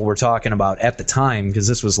lot of people were talking about at the time, because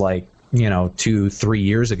this was like 2-3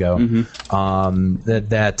 years ago,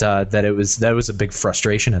 that it was a big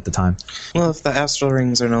frustration at the time. Well, if the astral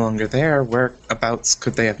rings are no longer there, whereabouts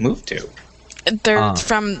could they have moved to? They're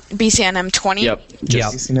from BCNM 20. Yep.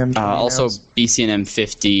 Yeah. Also BCNM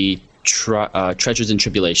 50 Treasures and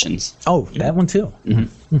Tribulations. Oh, that one too.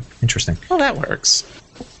 Mm-hmm. Interesting. Well, that works.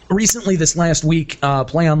 Recently, this last week,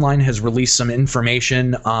 Play Online has released some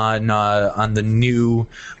information on the new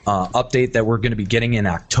update that we're going to be getting in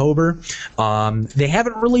October. They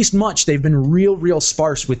haven't released much. They've been real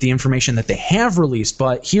sparse with the information that they have released,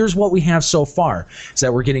 but here's what we have so far, is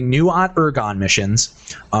that we're getting new Ot Urgon missions.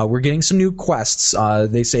 We're getting some new quests.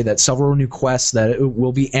 They say that several new quests that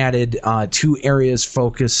will be added to areas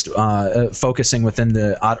focusing within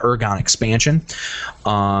the Ot Urgon expansion.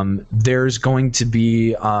 There's going to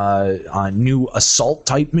be new assault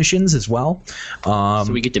type missions as well. So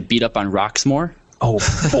we get to beat up on Roxmore. Oh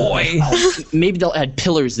boy! Maybe they'll add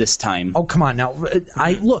pillars this time. Oh come on now!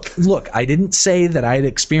 I look. I didn't say that I had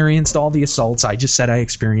experienced all the assaults. I just said I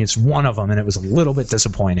experienced one of them, and it was a little bit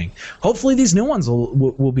disappointing. Hopefully, these new ones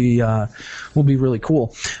will be really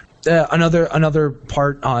cool. Another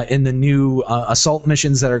part in the new assault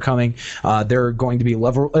missions that are coming, there are going to be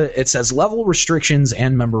it says level restrictions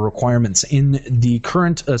and member requirements. In the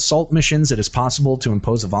current assault missions, it is possible to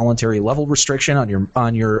impose a voluntary level restriction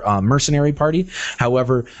on your mercenary party.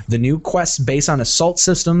 However, the new quests based on assault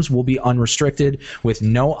systems will be unrestricted, with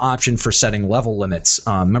no option for setting level limits.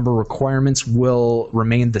 Member requirements will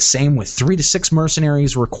remain the same, with 3 to 6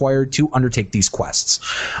 mercenaries required to undertake these quests.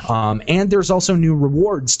 And there's also new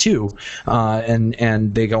rewards too. 2,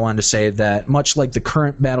 and they go on to say that much like the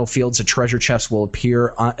current battlefields, a treasure chest will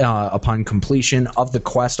appear upon completion of the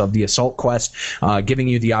quest, of the assault quest, giving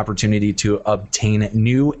you the opportunity to obtain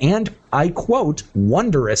new and, I quote,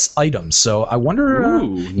 wondrous items. So I wonder,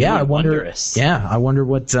 I wonder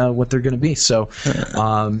what they're going to be. So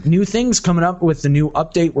new things coming up with the new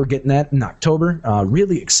update. We're getting that in October.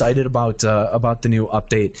 Really excited about the new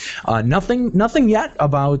update. Nothing yet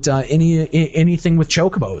about anything with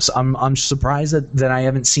chocobos. I'm surprised that I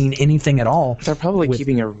haven't seen anything at all. They're probably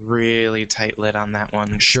keeping a really tight lid on that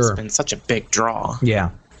one. Sure, it's been such a big draw. Yeah.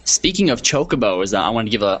 Speaking of chocobos, I want to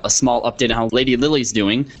give a small update on how Lady Lily's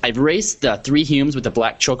doing. I've raced 3 humans with the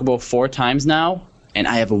black chocobo 4 times now, and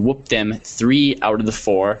I have whooped them 3 out of the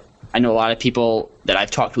 4. I know a lot of people that I've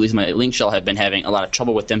talked to, at least my Link Shell, have been having a lot of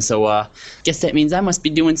trouble with them, so guess that means I must be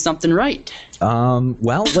doing something right.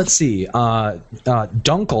 Well, let's see.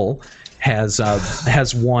 Dunkel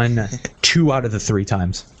has won 2 out of the 3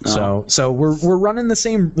 times. Oh. So we're running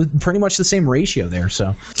pretty much the same ratio there.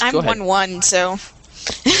 So I'm 1-1, so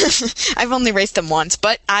I've only raced them once,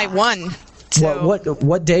 but I won. So.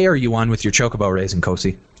 What day are you on with your chocobo racing,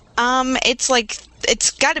 Kosi?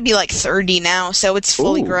 It's got to be like 30 now, so it's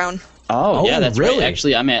fully grown. Oh, yeah, that's really? Right.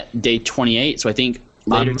 Actually, I'm at day 28, so I think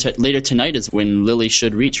later tonight is when Lily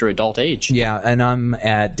should reach her adult age. Yeah, and I'm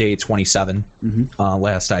at day 27,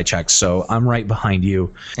 last I checked, so I'm right behind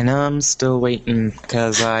you. And I'm still waiting,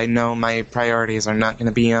 because I know my priorities are not going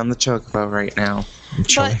to be on the chocobo right now.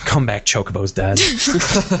 Come back, chocobo's dead.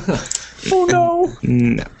 Oh no.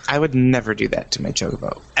 No, I would never do that to my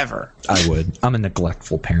chocobo, ever. I would. I'm a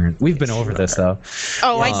neglectful parent. We've been over this though.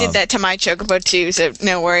 Oh, I did that to my chocobo too, so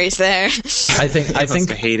no worries there. I think I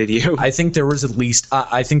hated you. I think there was at least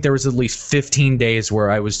 15 days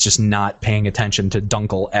where I was just not paying attention to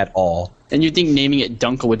Dunkel at all. And you'd think naming it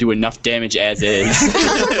Dunkel would do enough damage as is.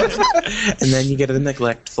 And then you get a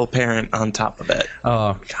neglectful parent on top of it.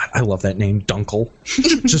 Oh God, I love that name, Dunkel.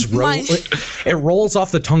 Just it rolls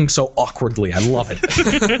off the tongue so awkwardly. I love it.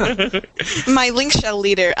 My Link Shell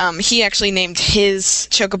leader, he actually named his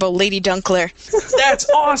chocobo Lady Dunkler. That's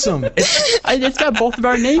awesome. It's got both of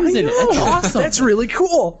our names in it. That's awesome. That's really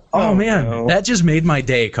cool. Oh man, no. That just made my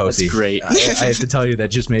day, Kosi. That's great. I have to tell you,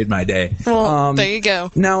 that just made my day. Well, there you go.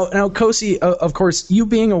 Now, Kosi, of course, you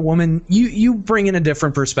being a woman, you bring in a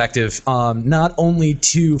different perspective, not only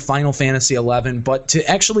to Final Fantasy XI, but to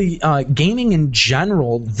actually gaming in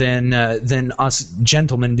general than us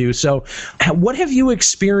gentlemen do. So, what have you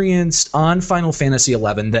experienced on Final Fantasy XI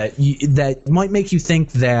that might make you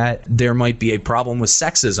think that there might be a problem with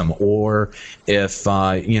sexism, or if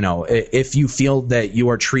you feel that you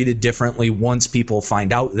are treated differently once people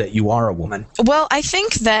find out that you are a woman? Well, I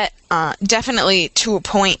think that definitely to a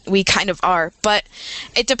point we kind of are, but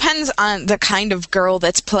it depends on the kind of girl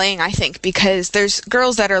that's playing, I think, because there's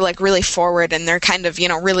girls that are like really forward and they're kind of,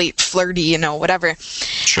 really flirty, whatever.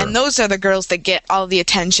 Sure. And those are the girls that get all the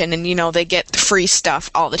attention and, they get free stuff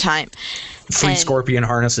all the time. Free scorpion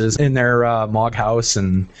harnesses in their Mog house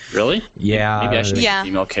and... Really? Yeah. Maybe I should make a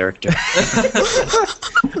female character.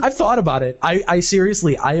 I've thought about it. I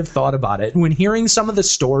seriously, I have thought about it. When hearing some of the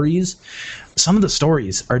stories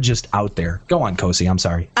are just out there. Go on, Kosi. I'm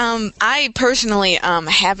sorry. I personally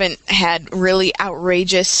haven't had really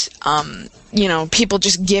outrageous people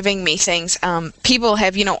just giving me things. People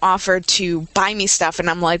have, offered to buy me stuff, and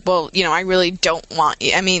I'm like, well, I really don't want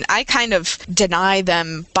you. I mean, I kind of deny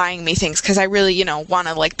them buying me things because I really, want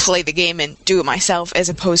to like play the game and do it myself, as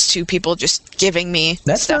opposed to people just giving me.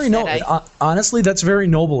 That's stuff very noble. Honestly, that's very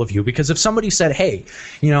noble of you, because if somebody said, hey,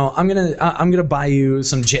 I'm gonna buy you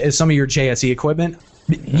some of your JSE equipment.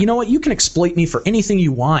 You know what? You can exploit me for anything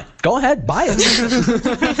you want. Go ahead, buy it.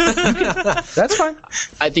 That's fine.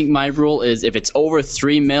 I think my rule is if it's over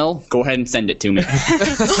 3 mil, go ahead and send it to me.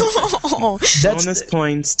 Bonus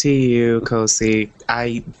points to you, Kosi.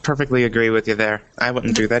 I perfectly agree with you there. I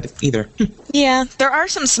wouldn't do that either. Yeah, there are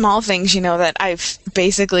some small things, that I've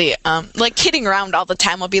basically, like kidding around all the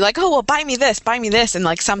time. I'll be like, oh, well, buy me this. And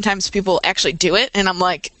like sometimes people actually do it. And I'm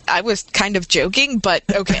like, I was kind of joking, but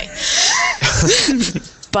okay.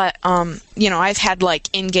 But, I've had like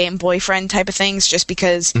in-game boyfriend type of things just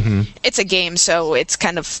because it's a game. So it's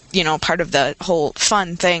kind of, part of the whole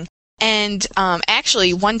fun thing. And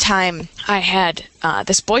actually, one time I had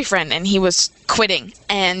this boyfriend, and he was quitting.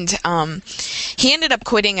 And he ended up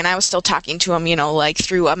quitting, and I was still talking to him, like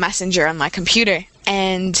through a messenger on my computer.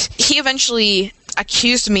 And he eventually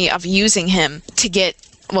accused me of using him to get...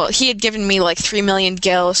 Well, he had given me like 3 million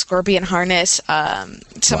gil, scorpion harness,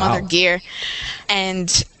 some other gear.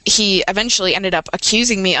 And he eventually ended up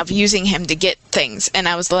accusing me of using him to get things. And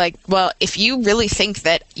I was like, well, if you really think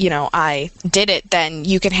that, I did it, then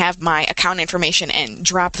you can have my account information and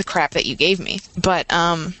drop the crap that you gave me. But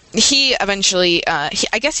he eventually,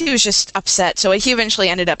 I guess he was just upset. So he eventually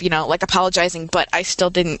ended up, apologizing, but I still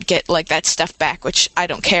didn't get, that stuff back, which I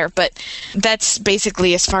don't care. But that's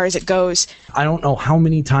basically as far as it goes. I don't know how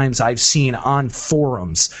many times I've seen on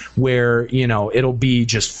forums where, it'll be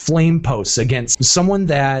just flame posts against someone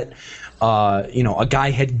that, a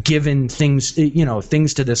guy had given things,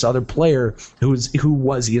 things to this other player who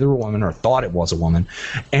was either a woman or thought it was a woman,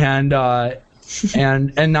 and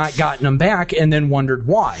and not gotten them back, and then wondered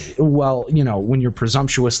why. Well, when you're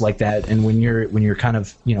presumptuous like that, and when you're kind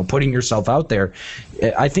of putting yourself out there,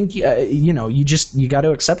 I think you got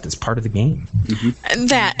to accept it's part of the game.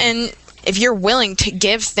 And if you're willing to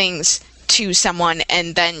give things to someone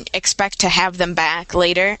and then expect to have them back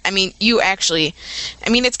later,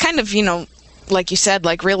 it's kind of, like you said,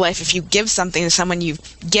 like real life, if you give something to someone, you've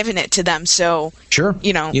given it to them, so sure,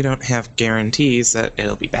 you don't have guarantees that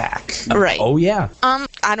it'll be back. Right. Oh yeah.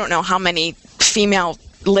 I don't know how many female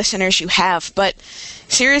listeners you have, but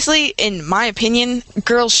seriously, in my opinion,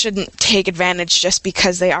 girls shouldn't take advantage just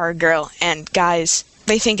because they are a girl, and guys,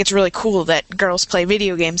 they think it's really cool that girls play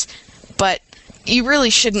video games, but you really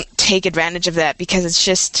shouldn't take advantage of that, because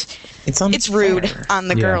it's rude on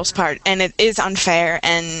the girl's part, and it is unfair,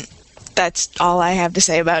 and that's all I have to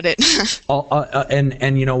say about it.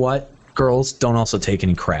 And you know what? Girls, don't also take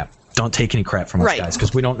any crap. Don't take any crap from us guys,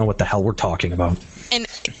 because we don't know what the hell we're talking about. And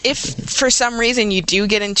if for some reason you do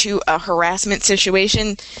get into a harassment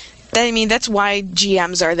situation, that's why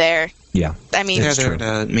GMs are there. Yeah. They're there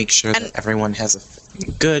to make sure that everyone has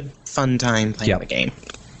a good, fun time playing the game.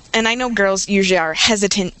 And I know girls usually are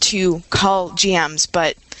hesitant to call GMs,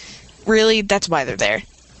 but really, that's why they're there.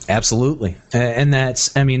 Absolutely, and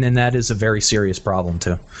that is a very serious problem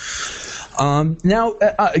too. Now,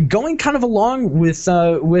 going kind of along with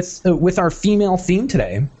our female theme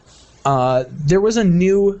today, there was a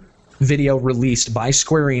new video released by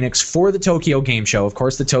Square Enix for the Tokyo Game Show. Of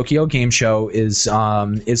course, the Tokyo Game Show is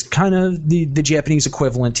kind of the Japanese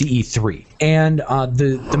equivalent to E3, and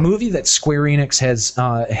the movie that Square Enix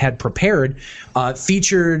had prepared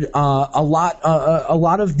featured a lot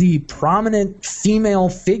of the prominent female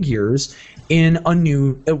figures in a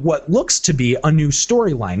new, what looks to be a new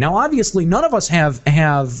storyline. Now, obviously, none of us have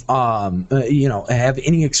any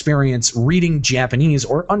experience reading Japanese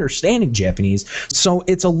or understanding Japanese, so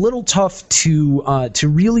it's a little tough to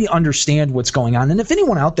really understand what's going on. And if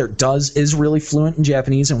anyone out there is really fluent in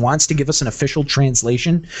Japanese and wants to give us an official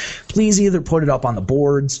translation, please either put it up on the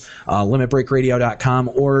boards,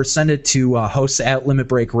 limitbreakradio.com, or send it to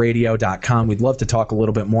hosts@limitbreakradio.com. We'd love to talk a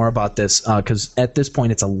little bit more about this, because at this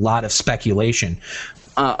point it's a lot of speculation.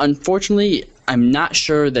 Unfortunately, I'm not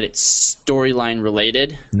sure that it's storyline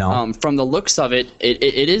related. No. From the looks of it,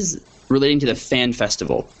 it is relating to the fan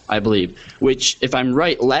festival, I believe. Which, if I'm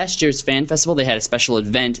right, last year's fan festival, they had a special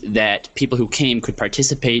event that people who came could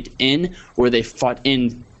participate in, where they fought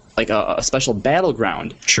in like a special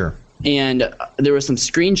battleground. Sure. And there were some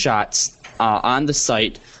screenshots on the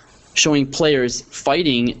site showing players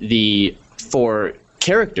fighting the 4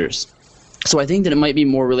 characters. So I think that it might be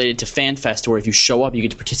more related to FanFest, where if you show up, you get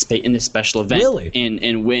to participate in this special event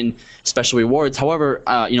and win special rewards. However,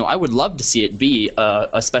 I would love to see it be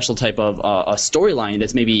a special type of a storyline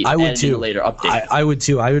that's maybe added in a later update. I would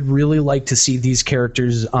too. I would really like to see these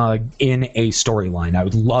characters in a storyline. I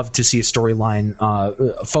would love to see a storyline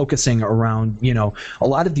focusing around a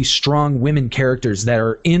lot of these strong women characters that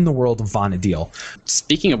are in the world of Vana'diel.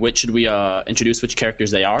 Speaking of which, should we introduce which characters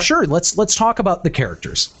they are? Sure. Let's talk about the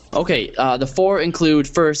characters. Okay, the 4 include,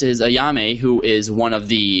 first is Ayame, who is one of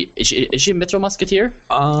the... Is she a Mithril Musketeer? She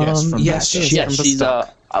is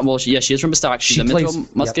from Bastok. She's a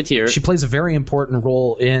Mithril Musketeer. She plays a very important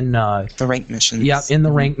role in... the rank missions. Yeah, in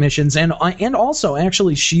the rank missions. And also,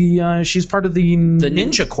 actually, she's part of the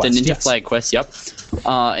Ninja Quest. The Ninja Flag Quest, yep.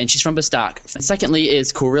 And she's from Bastok. Secondly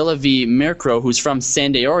is Corilla V. Mirkro, who's from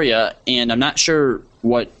Sandaoria, and I'm not sure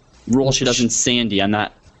what role she does in Sandy. I'm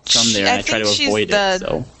not from there, and I try to avoid it,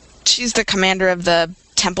 so... She's the commander of the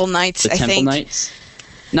Temple Knights, I think. The Temple Knights.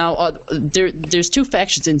 Now, there's 2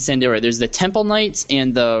 factions in Sandaoria. There's the Temple Knights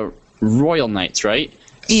and the Royal Knights, right?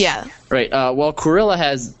 Yeah. Right. Well, Corilla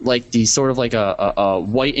has like the sort of like a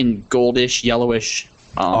white and goldish, yellowish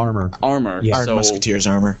armor. Armor. Yeah. Musketeer's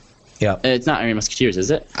armor. Yeah. It's not Iron Musketeers, is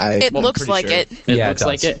it? It looks like it. It yeah, looks it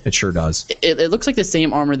like does. it. It sure does. It looks like the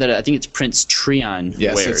same armor that I think it's Prince Treon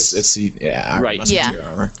Yes, wears. it's Iron Right. Musketeer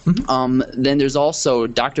armor. Then there's also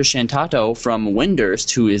Dr. Shantato from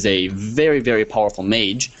Windurst, who is a very, very powerful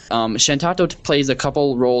mage. Shantato plays a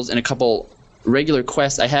couple roles in a couple regular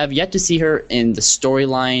quests. I have yet to see her in the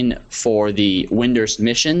storyline for the Windurst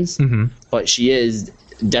missions, but she is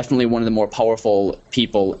definitely one of the more powerful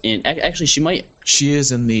people in. Actually, she might. She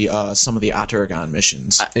is in the some of the Ottergon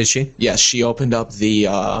missions. Is she? Yes, she opened up the.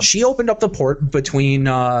 She opened up the port between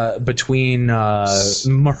Mahura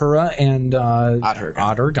and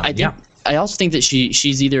Ottergon. I also think that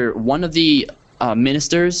she's either one of the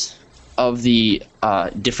ministers of the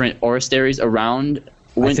different Oristeries around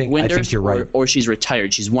I think Windurst, you're right. or she's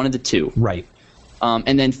retired. She's one of the two. Right.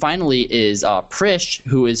 And then finally is Prish,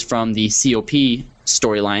 who is from the COP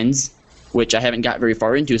storylines, which I haven't got very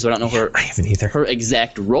far into, so I don't know I haven't either. her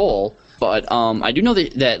exact role. But I do know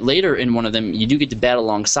that later in one of them, you do get to battle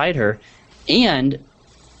alongside her. And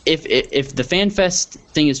if the FanFest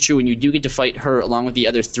thing is true and you do get to fight her along with the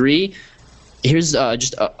other three, here's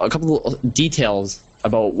just a couple of details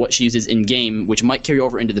about what she uses in-game, which might carry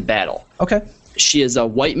over into the battle. Okay. She is a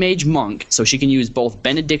white mage monk, so she can use both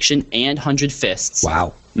Benediction and 100 Fists.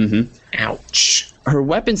 Wow. Ouch. Her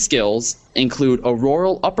weapon skills include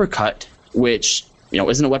Auroral Uppercut, which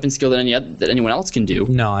isn't a weapon skill that anyone else can do,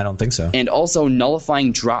 No, I don't think so. and also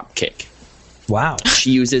Nullifying Drop Kick. Wow.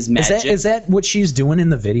 She uses magic. Is that what she's doing in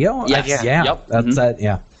the video? Yes. Yeah. Yep. That's that.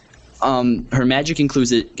 Yeah. Her magic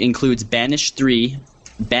includes Banish 3,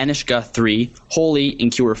 Banishka 3, Holy, and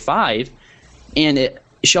Cure 5, and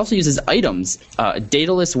she also uses items.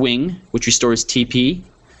 Daedalus Wing, which restores TP,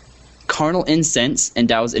 Carnal Incense,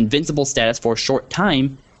 endows invincible status for a short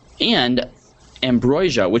time, and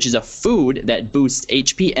Ambrosia, which is a food that boosts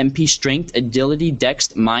HP, MP, Strength, Agility,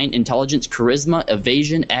 Dex, Mind, Intelligence, Charisma,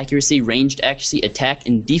 Evasion, Accuracy, Ranged Accuracy, Attack,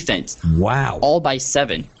 and Defense. Wow. All by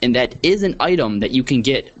 7. And that is an item that you can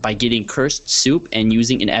get by getting Cursed Soup and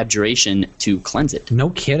using an Abjuration to cleanse it. No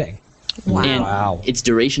kidding. Wow. And Wow. its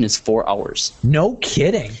duration is 4 hours. No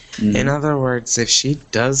kidding. In other words, if she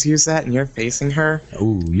does use that and you're facing her,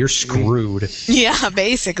 Ooh, you're screwed. Yeah,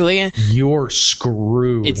 basically. You're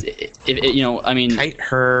screwed.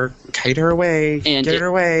 kite her away, And get her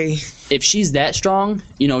away. If she's that strong,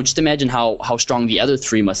 just imagine how strong the other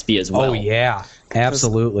 3 must be as well. Oh yeah.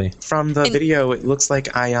 Absolutely. From the video, it looks like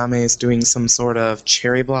Ayame is doing some sort of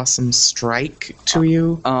cherry blossom strike to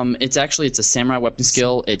you. It's a samurai weapon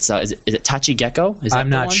skill. It's is it Tachi Gecko? Is that I'm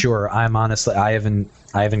the not one? sure. I'm honestly I haven't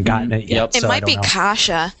gotten it yet. Yep. It so I might don't be know.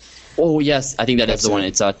 Kasha. Oh yes, I think that's the it. one.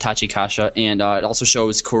 It's Tachi Kasha, and it also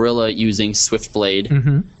shows Corilla using Swift Blade.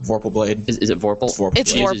 Vorpal Blade. Is it Vorpal? It's Vorpal.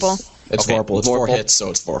 It's Blade. Vorpal. It's Okay, Vorpal. It's 4 Vorpal. hits, so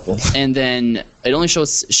it's Vorpal. And then it only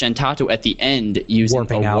shows Shantato at the end using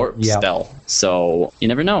Warping a out, warp yeah. spell. So you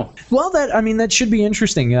never know. Well, that should be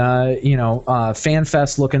interesting.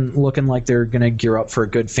 FanFest looking like they're gonna gear up for a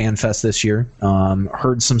good FanFest this year.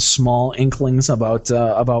 Heard some small inklings about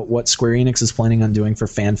what Square Enix is planning on doing for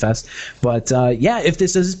FanFest. But if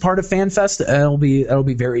this is part of FanFest, it'll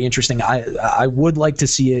be very interesting. I would like to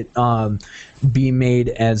see it be made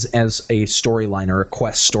as a storyline or a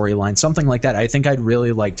quest storyline, something like that. I think I'd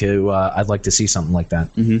really like to. I'd like to see something like that.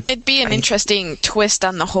 It'd be an interesting twist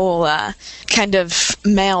on the whole kind of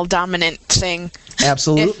male dominant thing.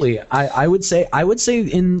 Absolutely. I would say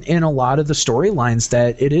in a lot of the storylines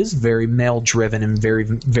that it is very male driven and very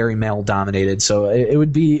very male dominated. So it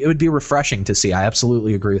would be refreshing to see. I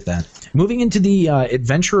absolutely agree with that. Moving into the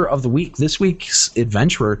adventurer of the week. This week's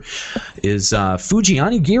adventurer is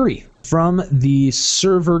Fujiani Giri from the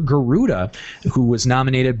server Garuda, who was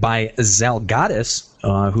nominated by Zalgatis,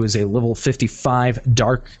 who is a level 55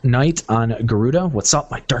 Dark Knight on Garuda. What's up,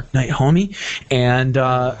 my Dark Knight homie? And,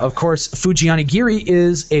 of course, Fujiani Giri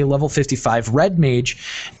is a level 55 Red Mage.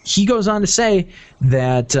 He goes on to say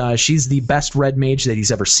that she's the best Red Mage that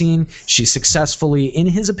he's ever seen. She successfully, in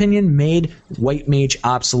his opinion, made White Mage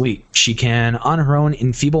obsolete. She can, on her own,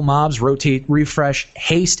 enfeeble mobs, rotate, refresh,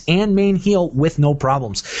 haste, and main heal with no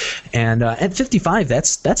problems. And at 55,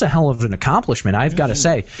 that's a hell of an accomplishment, I've got to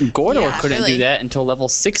say. Gordor Yeah, couldn't really. do that until level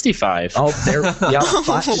 65. Oh, there. Yeah,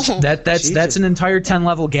 that's an entire 10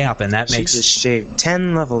 level gap, and that She makes just shaved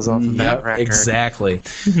 10 levels off of that record. exactly.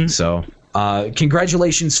 So,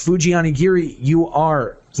 congratulations, Fujiani Giri. You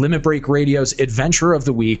are Limit Break Radio's Adventurer of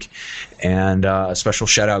the Week, and a special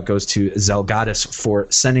shout out goes to Zalgatis for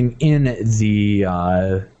sending in the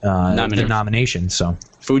nomination. So.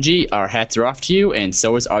 Fuji, our hats are off to you, and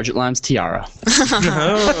so is Argent Lime's tiara.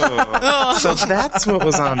 Oh. So that's what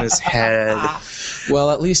was on his head.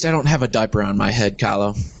 Well, at least I don't have a diaper on my head,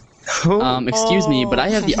 Kahlo. Excuse me, but I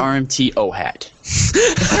have the RMT O-hat.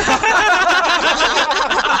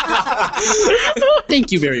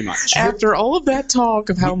 Thank you very much. After all of that talk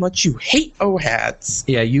of how much you hate O-hats.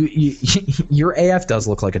 Yeah, your AF does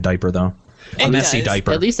look like a diaper, though. A messy does.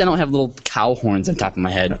 diaper. At least I don't have little cow horns on top of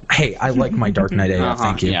my head. Hey, I like my Dark Knight AF,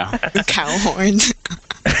 thank you. Yeah. Cow horns.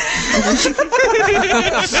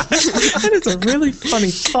 That is a really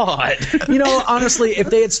funny thought. You know, honestly, if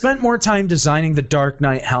they had spent more time designing the Dark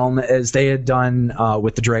Knight helm as they had done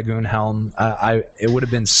with the Dragoon helm, it would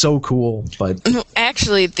have been so cool. But No,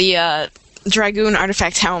 actually, the Dragoon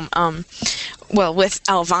artifact helm, well, with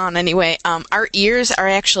Alvan anyway, our ears are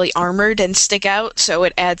actually armored and stick out, so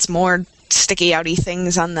it adds more sticky outy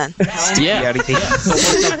things on the helm. Yeah.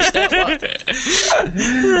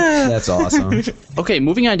 that's awesome. Okay,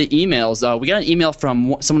 moving on to emails. We got an email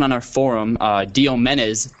from someone on our forum, Dio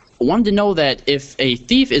Menez, wanted to know that if a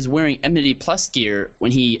thief is wearing Enmity Plus gear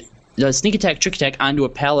when he does sneak attack, trick attack onto a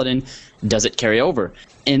paladin, does it carry over?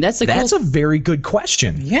 And that's a very good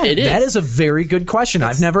question. Yeah, it is. That is a very good question.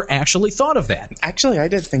 I've never actually thought of that. Actually, I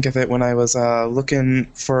did think of it when I was looking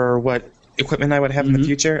for what equipment I would have in the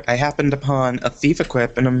future. I happened upon a thief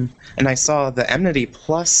equip, and I saw the Enmity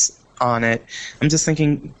Plus on it. I'm just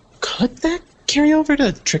thinking, could that carry over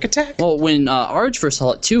to trick attack? Well, when Arj first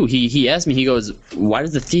saw it too, he asked me, he goes, why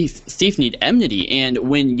does the thief need enmity? And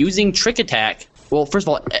when using trick attack, well, first of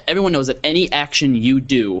all, everyone knows that any action you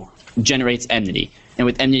do generates enmity. And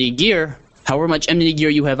with enmity gear, however much enmity gear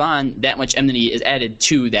you have on, that much enmity is added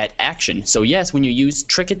to that action. So yes, when you use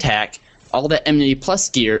trick attack, all that enmity plus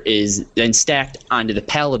gear is then stacked onto the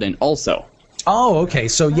paladin also. Oh, okay.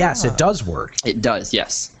 So yes, it does work. It does,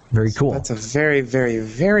 yes. Very cool. That's a very, very,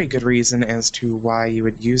 very good reason as to why you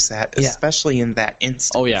would use that, Yeah. especially in that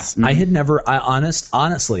instance. Oh yeah. I had never,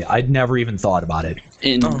 honestly, I'd never even thought about it.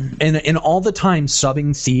 In all the time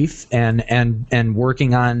subbing Thief and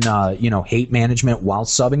working on hate management while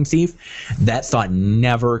subbing Thief, that thought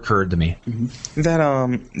never occurred to me.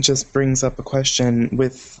 That just brings up a question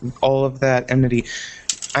with all of that enmity.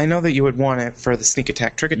 I know that you would want it for the sneak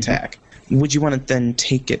attack, trick attack. Would you want to then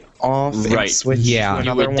take it off and switch to Yeah. You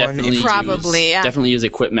another would one? Probably, yeah. Definitely use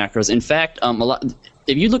equip macros. In fact,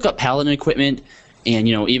 if you look up paladin equipment and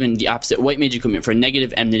even the opposite white mage equipment for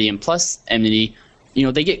negative enmity and plus enmity,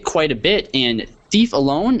 they get quite a bit. And thief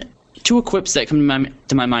alone, two equips that come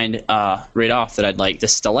to my mind right off that I'd like. The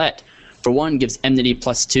Stilett, for one, gives enmity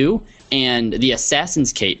 +2, and the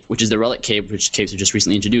Assassin's Cape, which is the relic cape, which capes are just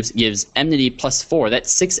recently introduced, gives enmity +4. That's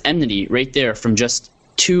 6 enmity right there from just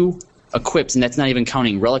 2 equips, and that's not even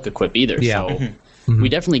counting relic equip either. Yeah. So we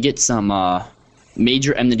definitely get some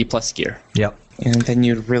major enmity plus gear. Yep. And then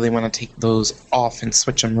you'd really want to take those off and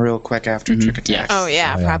switch them real quick after trick attack. Oh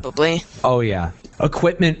yeah, probably. Oh yeah.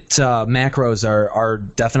 Equipment macros are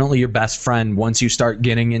definitely your best friend once you start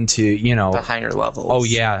getting into The higher levels. Oh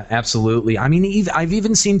yeah, absolutely. I mean, I've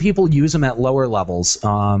even seen people use them at lower levels.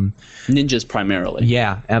 Ninjas primarily.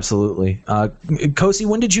 Yeah, absolutely. Kosi,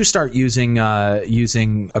 when did you start using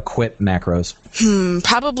equip macros?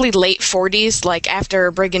 Probably late 40s, like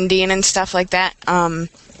after Brigandine and stuff like that.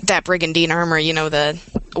 That Brigandine armor, the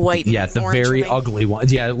white. Yeah, the orange very thing. ugly one.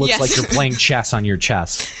 Yeah, it looks Yes. like you're playing chess on your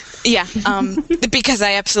chest. Yeah, because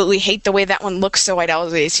I absolutely hate the way that one looks, so I'd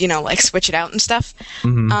always, switch it out and stuff.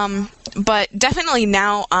 But definitely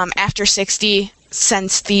now, after 60,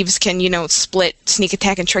 since thieves can, split sneak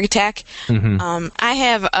attack and trick attack, I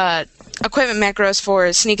have equipment macros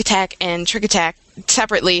for sneak attack and trick attack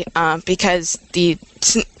separately because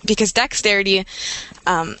dexterity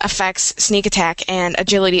affects sneak attack and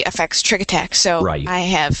agility affects trick attack. So Right. I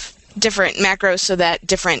have different macros so that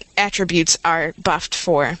different attributes are buffed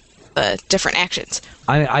for the different actions.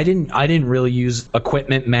 I didn't really use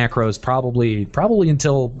equipment macros probably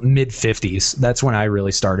until mid 50s. That's when I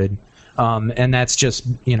really started. And that's just,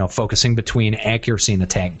 focusing between accuracy and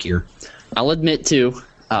attack gear. I'll admit too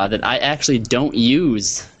that I actually don't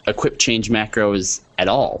use equip change macros at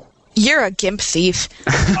all. You're a gimp thief.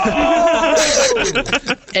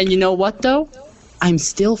 And you know what though? I'm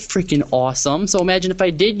still freaking awesome. So imagine if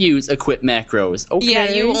I did use equip macros. Okay.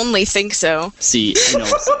 Yeah, you only think so. See, I know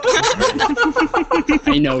so.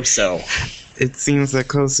 I know so. It seems that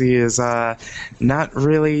Kosi is not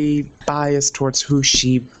really biased towards who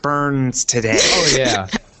she burns today. Oh yeah.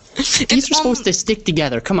 These are supposed to stick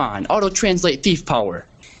together. Come on, auto-translate thief power.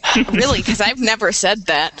 Really, because I've never said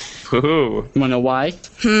that. Ooh. You wanna know why?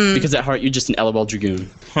 Because at heart you're just an LOL Dragoon.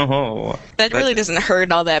 Oh. That really doesn't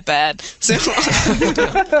hurt all that bad. So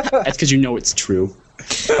That's because you know it's true.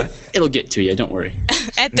 It'll get to you, don't worry.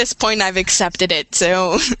 at this point, I've accepted it.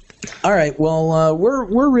 So All right. Well,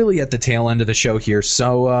 we're really at the tail end of the show here.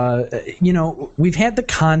 So, we've had the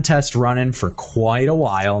contest running for quite a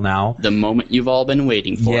while now. The moment you've all been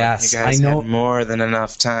waiting for. Yes, You guys I know. had more than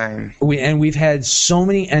enough time. We've had so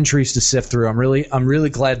many entries to sift through. I'm really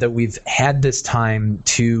glad that we've had this time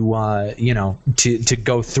to to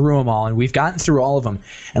go through them all, and we've gotten through all of them.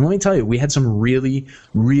 And let me tell you, we had some really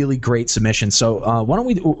great submissions. So why don't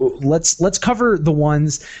we let's cover the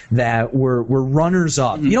ones that were runners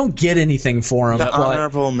up. You don't get anything for them. The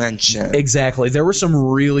honorable mention. Exactly. There were some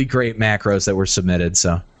really great macros that were submitted.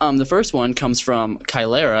 So The first one comes from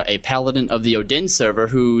Kylera, a paladin of the Odin server,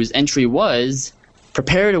 whose entry was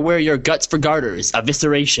 "Prepare to wear your guts for garters,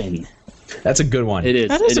 evisceration." that's a good one. It is.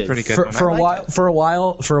 That is it a pretty good For, one. for I a like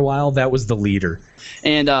while, it. for a while, that was the leader.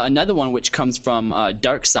 And another one, which comes from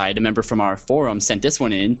Darkside, a member from our forum, sent this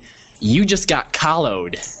one in. "You just got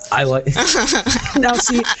callowed." I like. Now,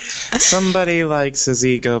 see, Somebody likes his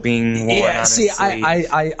ego being worn on his sleeve.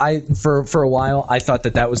 I for a while I thought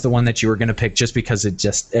that was the one that you were going to pick just because it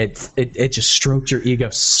just stroked your ego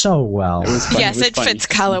so well. Yes, it fits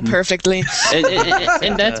Kahlo perfectly.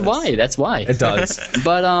 and that's why. That's why. It does.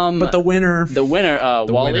 But the winner.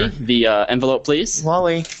 Wally, winner. the envelope, please.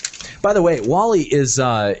 Wally. By the way, Wally is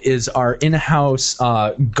our in-house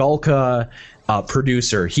Gulka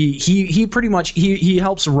producer. He pretty much he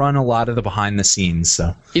helps run a lot of the behind the scenes.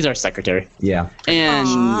 So He's our secretary. yeah. And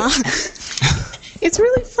It's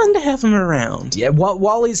really fun to have him around. Yeah,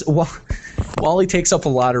 Wally takes up a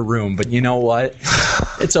lot of room, but you know what?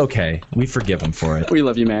 It's okay. We forgive him for it. we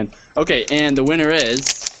love you, man. Okay, and the winner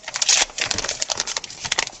is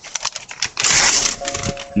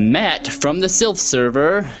Matt from the Sylph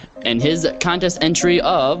server, and his contest entry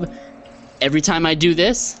of "Every time I do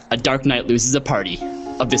this, a Dark Knight loses a party.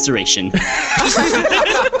 Evisceration."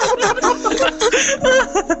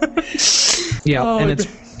 Yeah,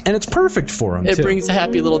 and it's perfect for him. It too. brings a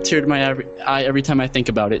happy little tear to my eye every time I think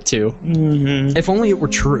about it, too. If only it were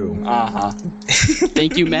true. Uh-huh.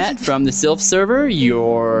 Thank you, Matt, from the Sylph server.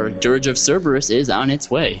 Your Dirge of Cerberus is on its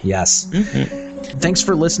way. Yes. Thanks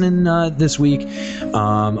for listening this week.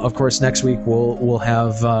 Of course, next week we'll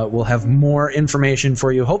have more information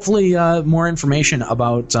for you. Hopefully, more information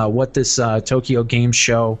about what this Tokyo Game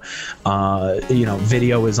Show,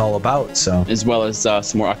 video is all about. So, As well as some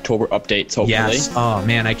more October updates, hopefully. yes. Oh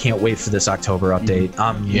man, I can't wait for this October update.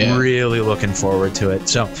 I'm really looking forward to it.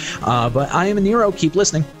 So, but I am a Nero. Keep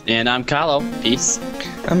listening. And I'm Kahlo. Peace.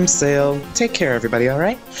 I'm Sale. Take care, everybody, all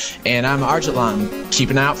right? And I'm Argelan,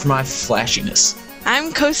 keeping out for my flashiness.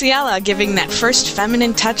 I'm Kosiala, giving that first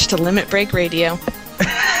feminine touch to Limit Break Radio.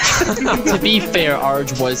 To be fair,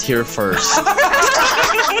 Arj was here first.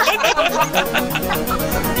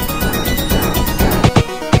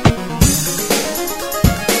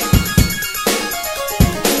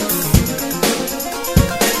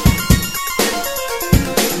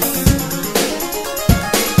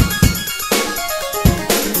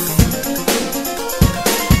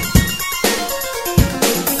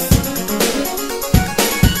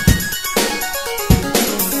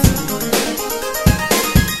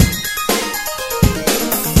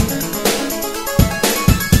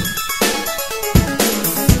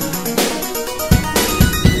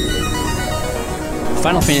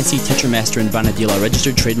 Final Fantasy, Tetramaster, and Vanadil are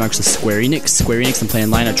registered trademarks of Square Enix. Square Enix and Play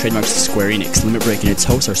Online are trademarks of Square Enix. Limit Break and its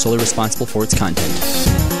hosts are solely responsible for its content.